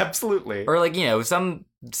 Yes, absolutely. Or like, some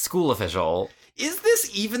school official. Is this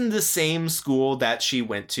even the same school that she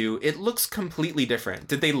went to? It looks completely different.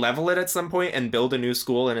 Did they level it at some point and build a new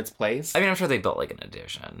school in its place? I mean, I'm sure they built like an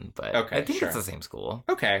addition, but I think it's the same school.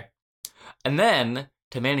 Okay. And then,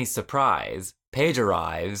 to Manny's surprise, Paige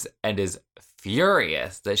arrives and is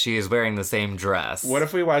furious that she is wearing the same dress. What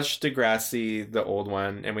if we watch Degrassi, the old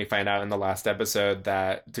one, and we find out in the last episode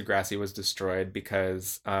that Degrassi was destroyed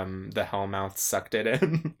because the Hellmouth sucked it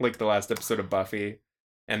in, like the last episode of Buffy?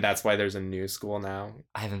 And that's why there's a new school now.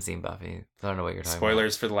 I haven't seen Buffy. I don't know what you're talking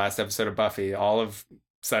Spoilers for the last episode of Buffy. All of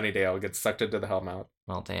Sunnydale gets sucked into the Hellmouth.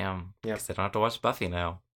 Well, damn. Yeah. Because I don't have to watch Buffy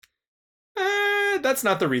now. That's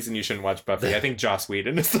not the reason you shouldn't watch Buffy. I think Joss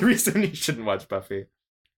Whedon is the reason you shouldn't watch Buffy.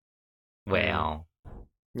 Well.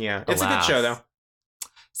 Yeah. It's a good show, though.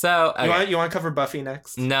 So, okay. You want to cover Buffy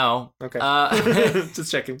next? No. Okay.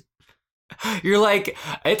 Just checking. You're like,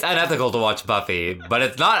 it's unethical to watch Buffy, but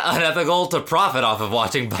it's not unethical to profit off of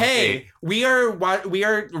watching Buffy. Hey, we are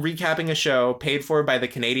recapping a show paid for by the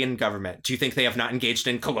Canadian government. Do you think they have not engaged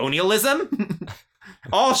in colonialism?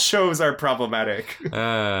 All shows are problematic.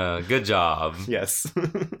 Good job. Yes.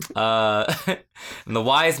 And the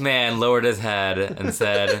wise man lowered his head and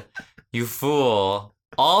said, "You fool,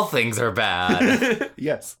 all things are bad."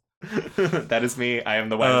 Yes. That is me. I am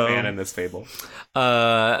the wise man in this fable.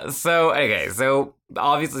 So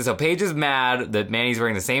obviously, Paige is mad that Manny's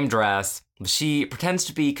wearing the same dress. She pretends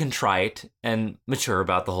to be contrite and mature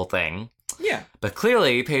about the whole thing. Yeah. But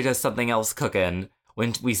clearly, Paige has something else cooking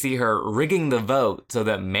when we see her rigging the vote so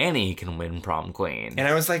that Manny can win prom queen. And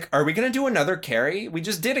I was like, are we going to do another Carrie? We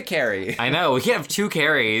just did a Carrie. I know. We can't have 2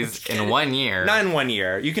 Carries in 1 year. Not in 1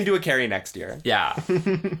 year. You can do a Carrie next year. Yeah.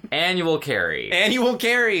 Annual Carrie. Annual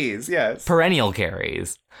Carries, yes. Perennial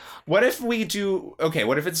Carries. What if we do... Okay,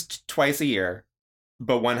 what if it's twice a year,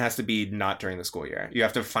 but one has to be not during the school year? You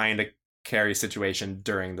have to find a Carrie situation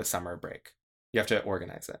during the summer break. You have to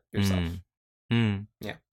organize it yourself. Yeah.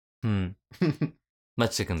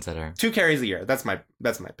 Much to consider. 2 Carries a year. That's my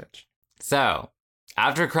pitch. So,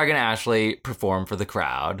 after Craig and Ashley perform for the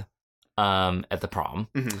crowd at the prom.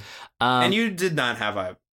 Mm-hmm. And you did not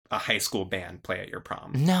have a high school band play at your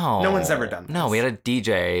prom. No. No one's ever done this. No, we had a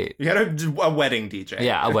DJ. You had a wedding DJ.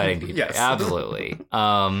 Yeah, a wedding DJ. Yes. Absolutely.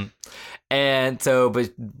 And so,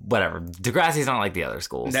 but whatever. Degrassi's not like the other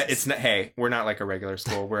schools. Hey, we're not like a regular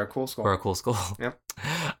school. We're a cool school. We're a cool school. Yep.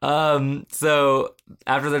 So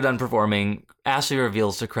after they're done performing, Ashley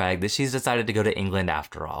reveals to Craig that she's decided to go to England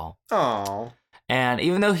after all. Oh. And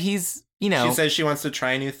even though he's, you know... She says she wants to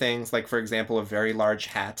try new things, like, for example, a very large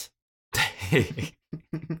hat.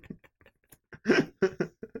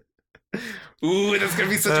 Ooh, that's going to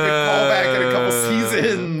be such a good callback in a couple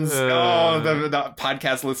seasons. The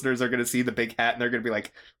podcast listeners are going to see the big hat and they're going to be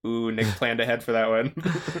like, ooh, Nick planned ahead for that one.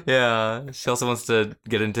 Yeah. She also wants to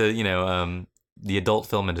get into, the adult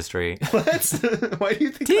film industry. What? Why do you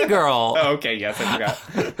think T-girl. Oh, okay, yes, I forgot.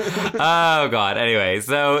 Oh, God.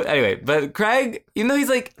 Anyway, but Craig, even though he's,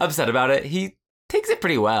 like, upset about it, he takes it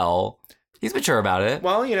pretty well. He's mature about it.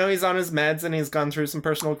 Well, he's on his meds and he's gone through some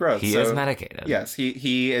personal growth. He is medicated. Yes,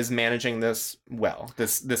 he is managing this well,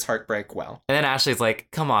 this heartbreak well. And then Ashley's like,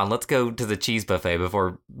 come on, let's go to the cheese buffet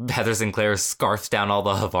before Heather Sinclair scarfs down all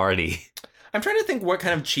the Havarti. I'm trying to think what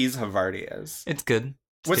kind of cheese Havarti is. It's good.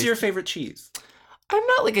 What's your favorite cheese? I'm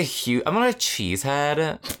not a cheese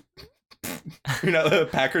head. You're not a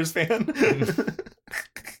Packers fan?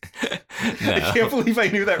 No. I can't believe I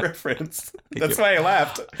knew that reference. That's why I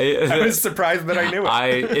laughed. I was surprised that I knew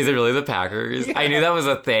it. Is it really the Packers? Yeah. I knew that was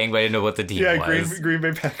a thing, but I didn't know what the team was. Yeah, Green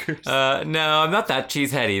Bay Packers. No, I'm not that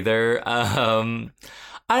cheesehead either. I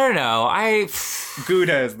don't know.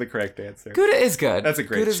 Gouda is the correct answer. Gouda is good. That's a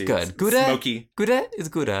great cheese. Gouda is good. Gouda? Smoky. Gouda is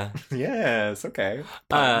Gouda. Yes, okay.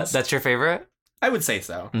 That's your favorite? I would say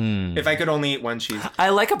so. If I could only eat one cheese. I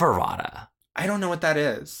like a burrata. I don't know what that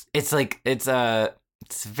is. It's like, it's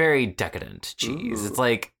very decadent cheese. Ooh. It's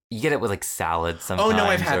like, you get it with like salad sometimes. Oh, no,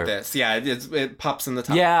 I've had this. Yeah, it pops in the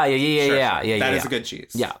top. Yeah. Sure. Yeah. That is a good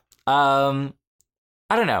cheese. Yeah. I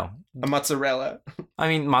don't know. A mozzarella. I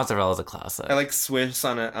mean, mozzarella is a classic. I like Swiss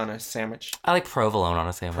on a sandwich. I like provolone on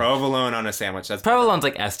a sandwich. Provolone on a sandwich. That's Provolone's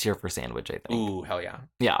like S tier for sandwich, I think. Ooh, hell yeah.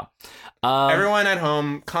 Yeah. Everyone at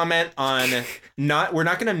home, comment on we're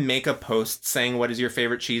not going to make a post saying what is your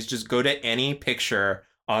favorite cheese. Just go to any picture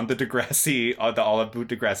on the Olive Boot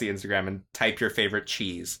Degrassi Instagram and type your favorite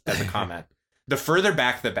cheese as a comment. The further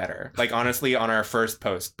back, the better. Like, honestly, on our first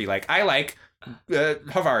post, be like, I like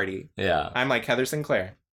Havarti. Yeah. I'm like Heather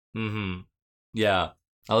Sinclair. Mm-hmm. Yeah.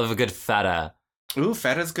 I love a good feta. Ooh,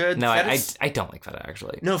 feta's good. No, I don't like feta,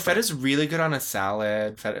 actually. No, feta's really good on a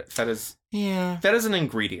salad. Feta's an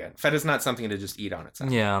ingredient. Feta's not something to just eat on its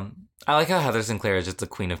own. Yeah. I like how Heather Sinclair is just the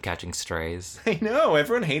queen of catching strays. I know.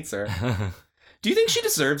 Everyone hates her. Do you think she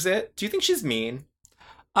deserves it? Do you think she's mean?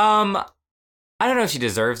 I don't know if she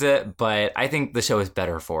deserves it, but I think the show is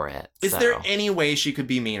better for it. Is there any way she could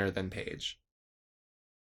be meaner than Paige?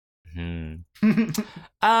 Paige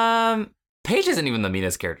isn't even the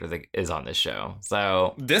meanest character that is on this show.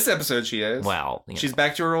 So this episode she is. Well, she's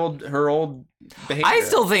back to her old behavior.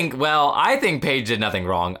 I think Paige did nothing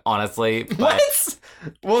wrong, honestly. But... What?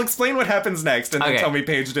 Well, explain what happens next and then tell me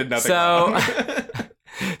Paige did nothing wrong.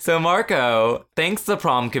 So Marco thanks the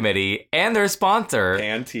prom committee and their sponsor,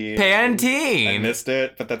 Pantene. I missed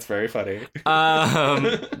it, but that's very funny.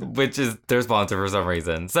 Which is their sponsor for some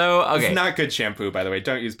reason. So, okay. It's not good shampoo, by the way.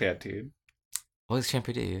 Don't use Pantene. What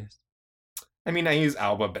shampoo do you use? I mean, I use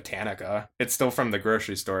Alba Botanica. It's still from the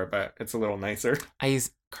grocery store, but it's a little nicer. I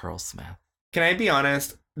use Curlsmith. Can I be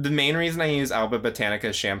honest? The main reason I use Alba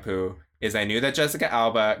Botanica shampoo is I knew that Jessica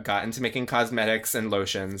Alba got into making cosmetics and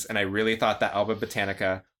lotions, and I really thought that Alba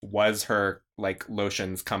Botanica was her,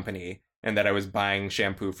 lotions company, and that I was buying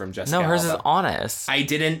shampoo from Jessica Alba. No, hers is Honest. I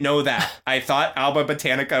didn't know that. I thought Alba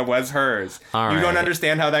Botanica was hers. All you right. don't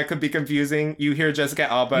understand how that could be confusing? You hear Jessica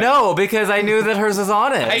Alba. No, because I knew that hers was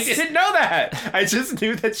Honest. I didn't know that. I just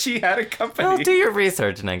knew that she had a company. Well, do your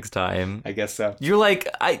research next time. I guess so. You're like,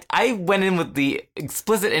 I went in with the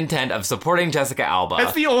explicit intent of supporting Jessica Alba.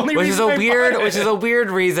 That's the only reason which is a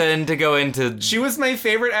weird reason to go into... She was my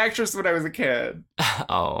favorite actress when I was a kid.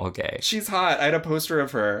 Oh, okay. She's hot. I had a poster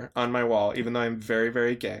of her on my wall, even though I'm very,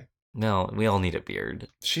 very gay. No, we all need a beard.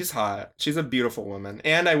 She's hot. She's a beautiful woman.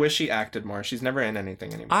 And I wish she acted more. She's never in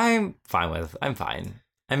anything anymore. I'm fine.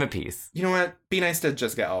 I'm at peace. You know what? Be nice to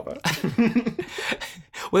Jessica Alba.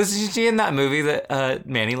 Was she in that movie that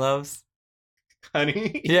Manny loves?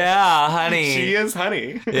 Honey? Yeah, Honey. She is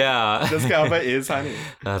Honey. Yeah. Jessica Alba is Honey.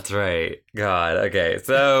 That's right. God. Okay.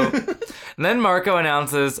 So then Marco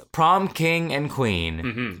announces prom king and queen.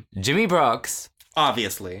 Mm-hmm. Jimmy Brooks.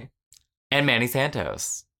 Obviously. And Manny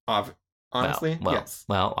Santos. Honestly, yes.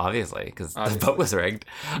 Well, obviously, because the Obviously. vote was rigged.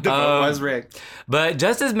 The vote was rigged. But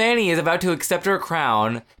just as Manny is about to accept her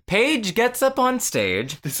crown, Paige gets up on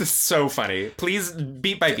stage. This is so funny. Please,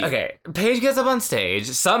 beat by beat. Okay, Paige gets up on stage,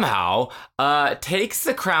 somehow, takes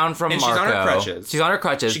the crown from And Marco. she's on her crutches. She's on her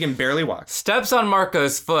crutches. She can barely walk. Steps on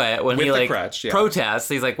Marco's foot when With he, the like, crutch, yeah. protests.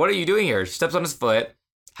 He's like, what are you doing here? She steps on his foot,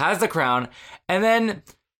 has the crown, and then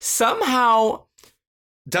somehow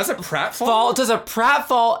Does a pratfall? does a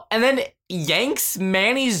pratfall, and then yanks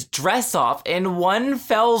Manny's dress off in one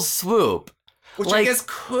fell swoop. Which I guess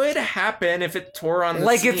could happen if it tore on the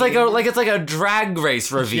Like scene. it's like a drag race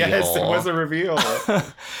reveal. Yes, it was a reveal.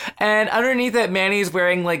 And underneath it, Manny's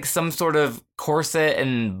wearing like some sort of corset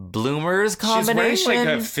and bloomers combination. She's wearing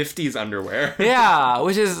like a 50s underwear. Yeah,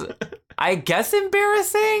 which is, I guess,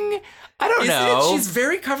 embarrassing. I don't know. She's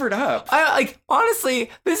very covered up.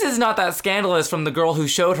 Honestly, this is not that scandalous from the girl who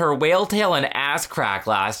showed her whale tail and ass crack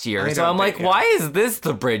last year. So I'm like, why is this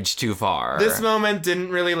the bridge too far? This moment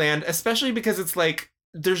didn't really land, especially because it's like,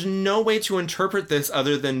 there's no way to interpret this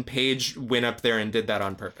other than Paige went up there and did that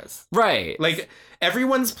on purpose. Right. Like,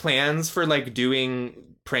 everyone's plans for, like, doing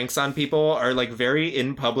pranks on people are, like, very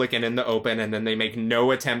in public and in the open, and then they make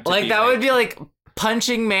no attempt to that would be like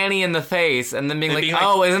punching Manny in the face and then being like,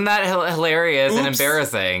 oh, isn't that hilarious and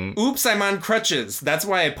embarrassing? Oops, I'm on crutches. That's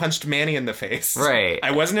why I punched Manny in the face. Right.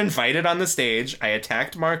 I wasn't invited on the stage. I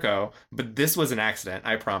attacked Marco, but this was an accident,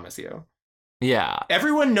 I promise you. Yeah.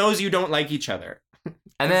 Everyone knows you don't like each other.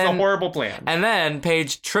 And it's then a horrible plan. And then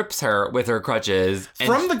Paige trips her with her crutches.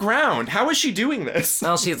 From the ground. How is she doing this?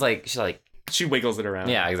 Well, she wiggles it around.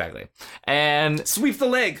 Yeah, exactly. And sweep the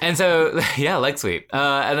leg. And so, yeah, leg sweep.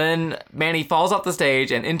 And then Manny falls off the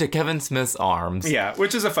stage and into Kevin Smith's arms. Yeah,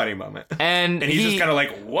 which is a funny moment. And he's just kind of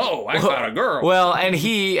like, whoa, I got a girl. Well, and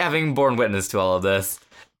he, having borne witness to all of this,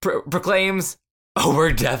 proclaims, oh,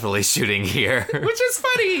 we're definitely shooting here. Which is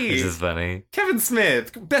funny. Kevin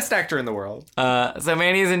Smith, best actor in the world. So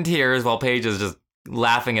Manny's in tears while Paige is just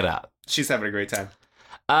laughing it up. She's having a great time.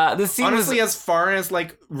 This scene honestly, as far as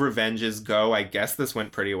like revenges go, I guess this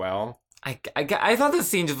went pretty well. I thought this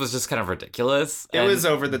scene was just kind of ridiculous. It was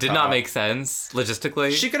over the top. Did not make sense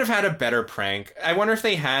logistically. She could have had a better prank. I wonder if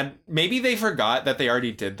maybe they forgot that they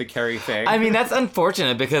already did the Carrie thing. I mean, that's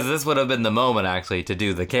unfortunate because this would have been the moment actually to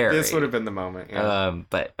do the Carrie. This would have been the moment, yeah.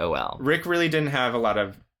 But oh well. Rick really didn't have a lot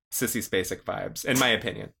of Sissy Spacek vibes, in my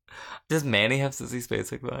opinion. Does Manny have Sissy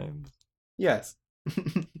Spacek vibes? Yes.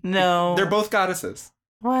 No. They're both goddesses.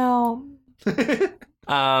 Well...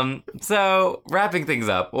 So wrapping things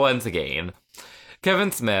up once again,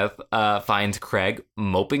 Kevin Smith finds Craig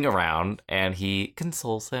moping around and he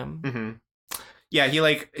consoles him. Mm-hmm. Yeah,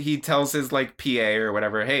 he tells his like PA or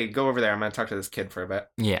whatever, hey, go over there, I'm gonna talk to this kid for a bit.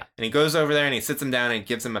 Yeah. And he goes over there and he sits him down and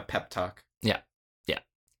gives him a pep talk. Yeah.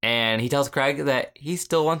 And he tells Craig that he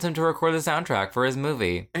still wants him to record the soundtrack for his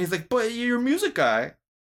movie. And he's like, but you're a music guy.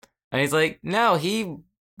 And he's like, no, he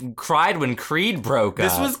cried when Creed broke up.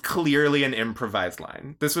 This was clearly an improvised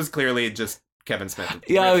line. This was clearly just Kevin Smith.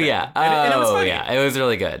 Oh, yeah. And it was funny. Yeah. It was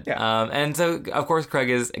really good. Yeah. And so, of course, Craig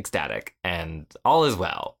is ecstatic and all is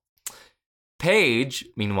well. Paige,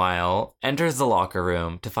 meanwhile, enters the locker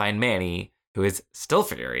room to find Manny, who is still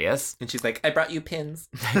furious. And she's like, I brought you pins.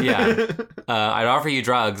 Yeah. I'd offer you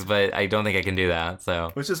drugs, but I don't think I can do that.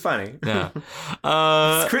 So, which is funny. Yeah.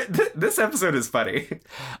 This episode is funny.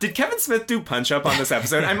 Did Kevin Smith do punch up on this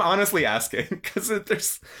episode? I'm honestly asking because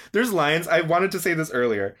there's lines. I wanted to say this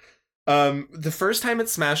earlier. The first time it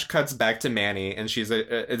smash cuts back to Manny, and she's this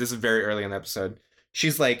is very early in the episode.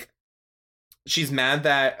 She's mad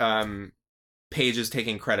that Paige is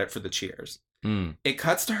taking credit for the cheers. Mm. It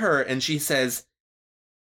cuts to her and she says,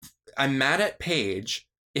 I'm mad at Paige.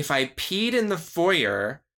 If I peed in the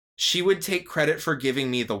foyer, she would take credit for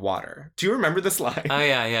giving me the water. Do you remember this line? Oh,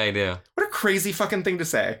 yeah, I do. What a crazy fucking thing to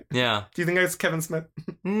say. Yeah. Do you think that's Kevin Smith?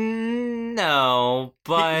 No,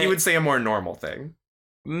 but... He would say a more normal thing.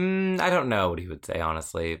 I don't know what he would say,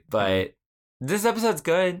 honestly, but... This episode's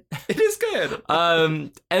good. It is good.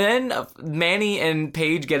 And then Manny and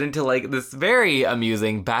Paige get into like this very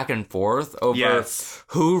amusing back and forth over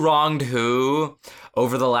who wronged who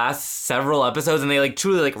over the last several episodes, and they like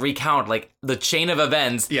truly like recount like the chain of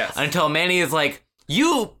events. Yes. Until Manny is like,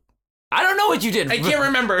 I don't know what you did. I can't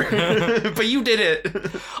remember, but you did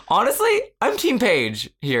it. Honestly, I'm Team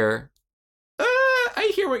Paige here.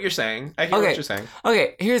 I hear what you're saying. What you're saying.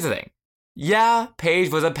 Okay, here's the thing. Yeah,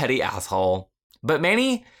 Paige was a petty asshole. But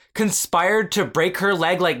Manny conspired to break her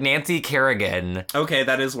leg like Nancy Kerrigan. Okay,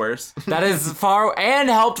 that is worse. That is far, and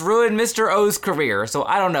helped ruin Mr. O's career. So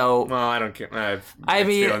I don't know. Well, I don't care. I have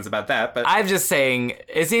mean, feelings about that, but I'm just saying,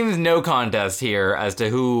 it seems no contest here as to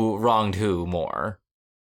who wronged who more.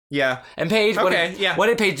 yeah, And Paige, what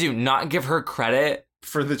did Paige do? Not give her credit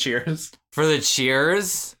for the cheers. for the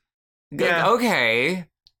cheers? Yeah. Okay.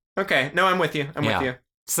 Okay, no, I'm with you. I'm with you.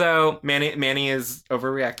 So, Manny is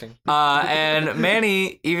overreacting. and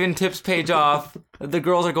Manny even tips Paige off that the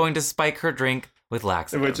girls are going to spike her drink with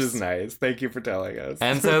laxatives. Which is nice. Thank you for telling us.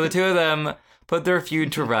 And so the two of them put their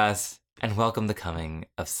feud to rest and welcome the coming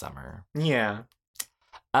of summer. Yeah.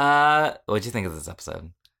 What'd you think of this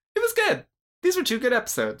episode? It was good. These were 2 good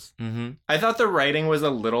episodes. Mm-hmm. I thought the writing was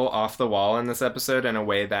a little off the wall in this episode in a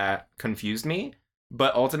way that confused me,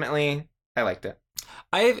 but ultimately, I liked it.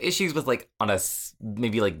 I have issues with like on a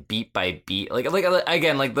maybe like beat by beat, like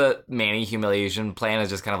again, like the Manny humiliation plan is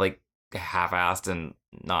just kind of like half-assed and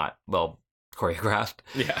not well choreographed.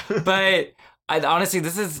 Yeah. But honestly,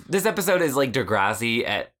 this episode is like Degrassi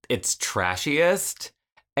at its trashiest,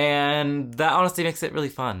 and that honestly makes it really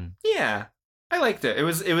fun. Yeah. I liked it. It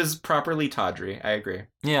was properly tawdry. I agree.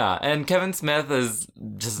 Yeah, and Kevin Smith is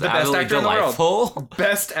just The best actor in the world. delightful.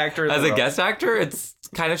 Best actor in the As world. a guest actor, it's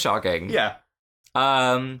kind of shocking. Yeah.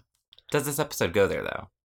 Does this episode go there though?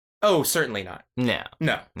 Oh, certainly not. No.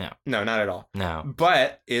 No, not at all. No.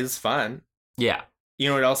 But is fun. Yeah. You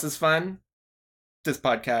know what else is fun? This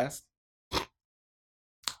podcast.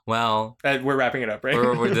 Well, We're wrapping it up, right?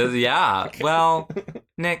 yeah. Okay. Well,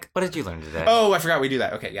 Nick, what did you learn today? Oh, I forgot we do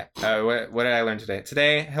that. Okay, yeah. What did I learn today?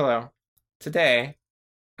 Today,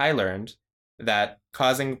 I learned that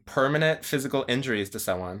causing permanent physical injuries to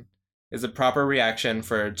someone is a proper reaction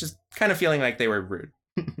for just kind of feeling like they were rude.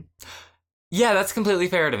 Yeah, that's completely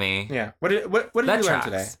fair to me. Yeah. What did you learn tracks.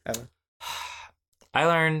 today, Evan? I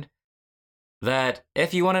learned that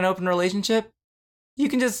if you want an open relationship, you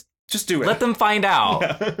can just do it. let them find out.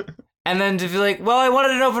 Yeah. And then to be like, well, I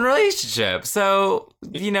wanted an open relationship. So,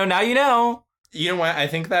 now you know. You know what? I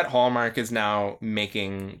think that Hallmark is now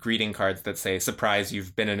making greeting cards that say, surprise,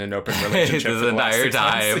 you've been in an open relationship This for the last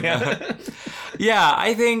entire 6 months. time. Yeah. Yeah,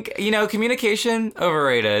 I think, communication,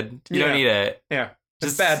 overrated. You don't need it. Yeah.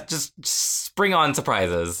 It's Just bad. Just spring on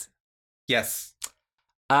surprises. Yes.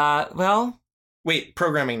 Well, Wait,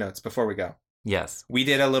 programming notes before we go. yes. We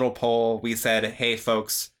did a little poll. We said, hey,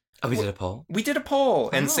 folks. Oh, we did a poll? We did a poll.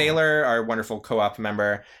 And Oh. Sailor, our wonderful co-op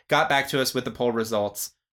member, got back to us with the poll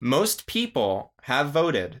results. Most people have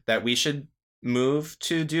voted that we should move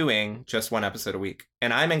to doing just 1 episode a week.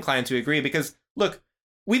 And I'm inclined to agree because, look,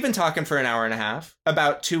 we've been talking for an hour and a half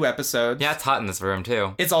about 2 episodes. Yeah, it's hot in this room,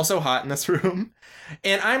 too. It's also hot in this room.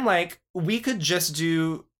 And I'm like, we could just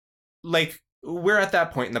do, like, we're at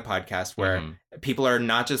that point in the podcast where people are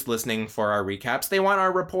not just listening for our recaps. They want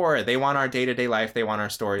our rapport. They want our day-to-day life. They want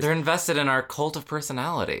our stories. They're invested in our cult of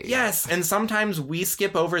personality. Yes, and sometimes we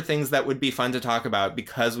skip over things that would be fun to talk about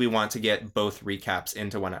because we want to get both recaps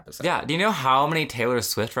into 1 episode. Yeah, do you know how many Taylor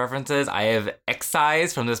Swift references I have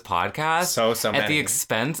excised from this podcast? So many. At the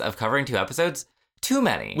expense of covering 2 episodes? Too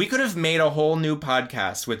many. We could have made a whole new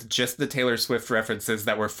podcast with just the Taylor Swift references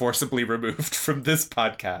that were forcibly removed from this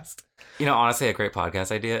podcast. Honestly, a great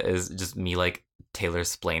podcast idea is just me, like,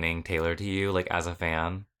 Taylor-splaining Taylor to you, like, as a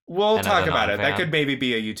fan. We'll And talk as a about it. That non-fan. could maybe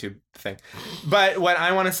be a YouTube thing. But what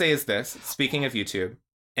I want to say is this, speaking of YouTube,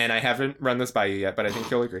 and I haven't run this by you yet, but I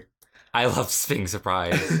think you'll agree. I love being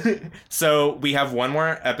surprised. So we have 1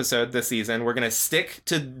 more episode this season. We're going to stick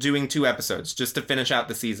to doing 2 episodes just to finish out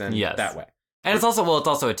the season that way. And it's also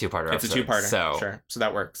a two-parter It's episode. a 2-parter. So. Sure. So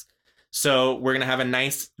that works. So we're going to have a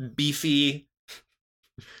nice beefy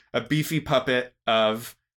puppet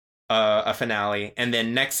of a finale. And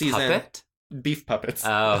then next season... Puppet? Beef puppets.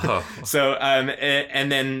 Oh. So,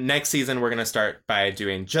 and then next season we're going to start by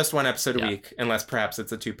doing just 1 episode a week, unless perhaps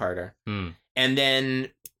it's a 2-parter. And then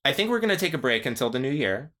I think we're going to take a break until the new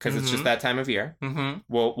year, because it's just that time of year.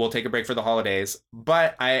 We'll take a break for the holidays.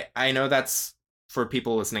 But I know that's, for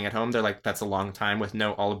people listening at home, they're like, that's a long time with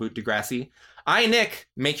no All About Degrassi. I, Nick,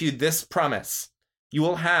 make you this promise. You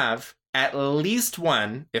will have at least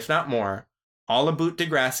 1, if not more, All About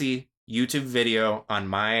Degrassi YouTube video on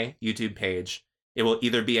my YouTube page. It will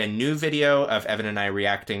either be a new video of Evan and I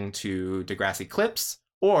reacting to Degrassi clips,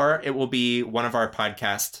 or it will be one of our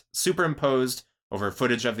podcasts superimposed over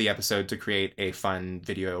footage of the episode to create a fun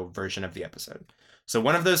video version of the episode. So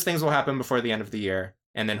one of those things will happen before the end of the year,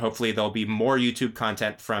 and then hopefully there'll be more YouTube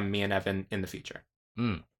content from me and Evan in the future.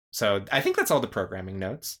 So I think that's all the programming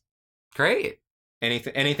notes. Great.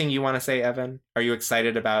 Anything you want to say, Evan? Are you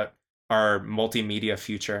excited about our multimedia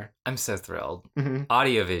future. I'm so thrilled. Mhm.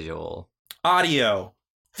 Audiovisual. Audio,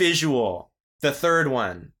 visual, the third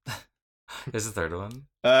one. There's a third one.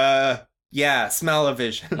 Yeah,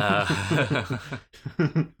 smell-o-vision.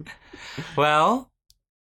 Well,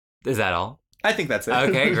 is that all? I think that's it.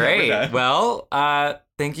 Okay, We're great. done. Well,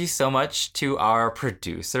 thank you so much to our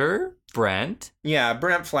producer, Brent, Yeah,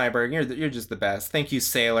 Brent Flyberg, you're just the best. Thank you,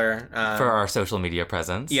 Sailor. for our social media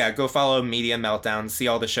presence. Yeah, go follow Media Meltdown. See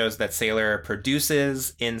all the shows that Sailor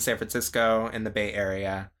produces in San Francisco in the Bay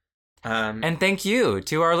Area. And thank you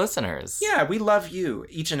to our listeners. Yeah, we love you,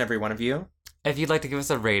 each and every one of you. If you'd like to give us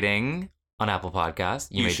a rating on Apple Podcasts,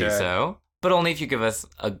 you may do should. so. But only if you give us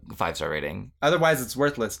a 5-star rating. Otherwise, it's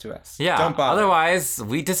worthless to us. Yeah. Don't bother. Otherwise,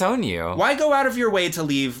 we disown you. Why go out of your way to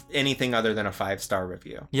leave anything other than a 5-star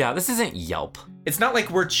review? Yeah, this isn't Yelp. It's not like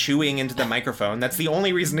we're chewing into the microphone. That's the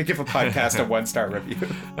only reason to give a podcast a 1-star review.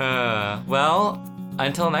 Well,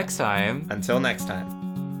 until next time, Until next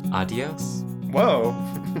time. adios. Whoa.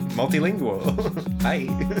 Multilingual. Hi.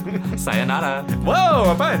 Sayonara.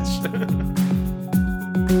 Whoa, a bunch.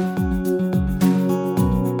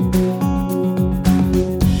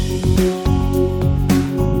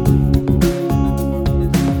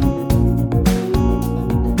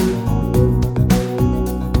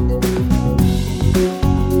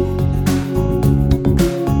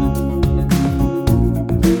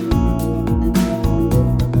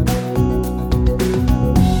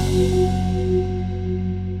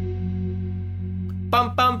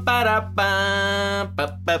 Bum bum ba da bum ba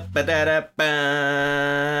ba ba da da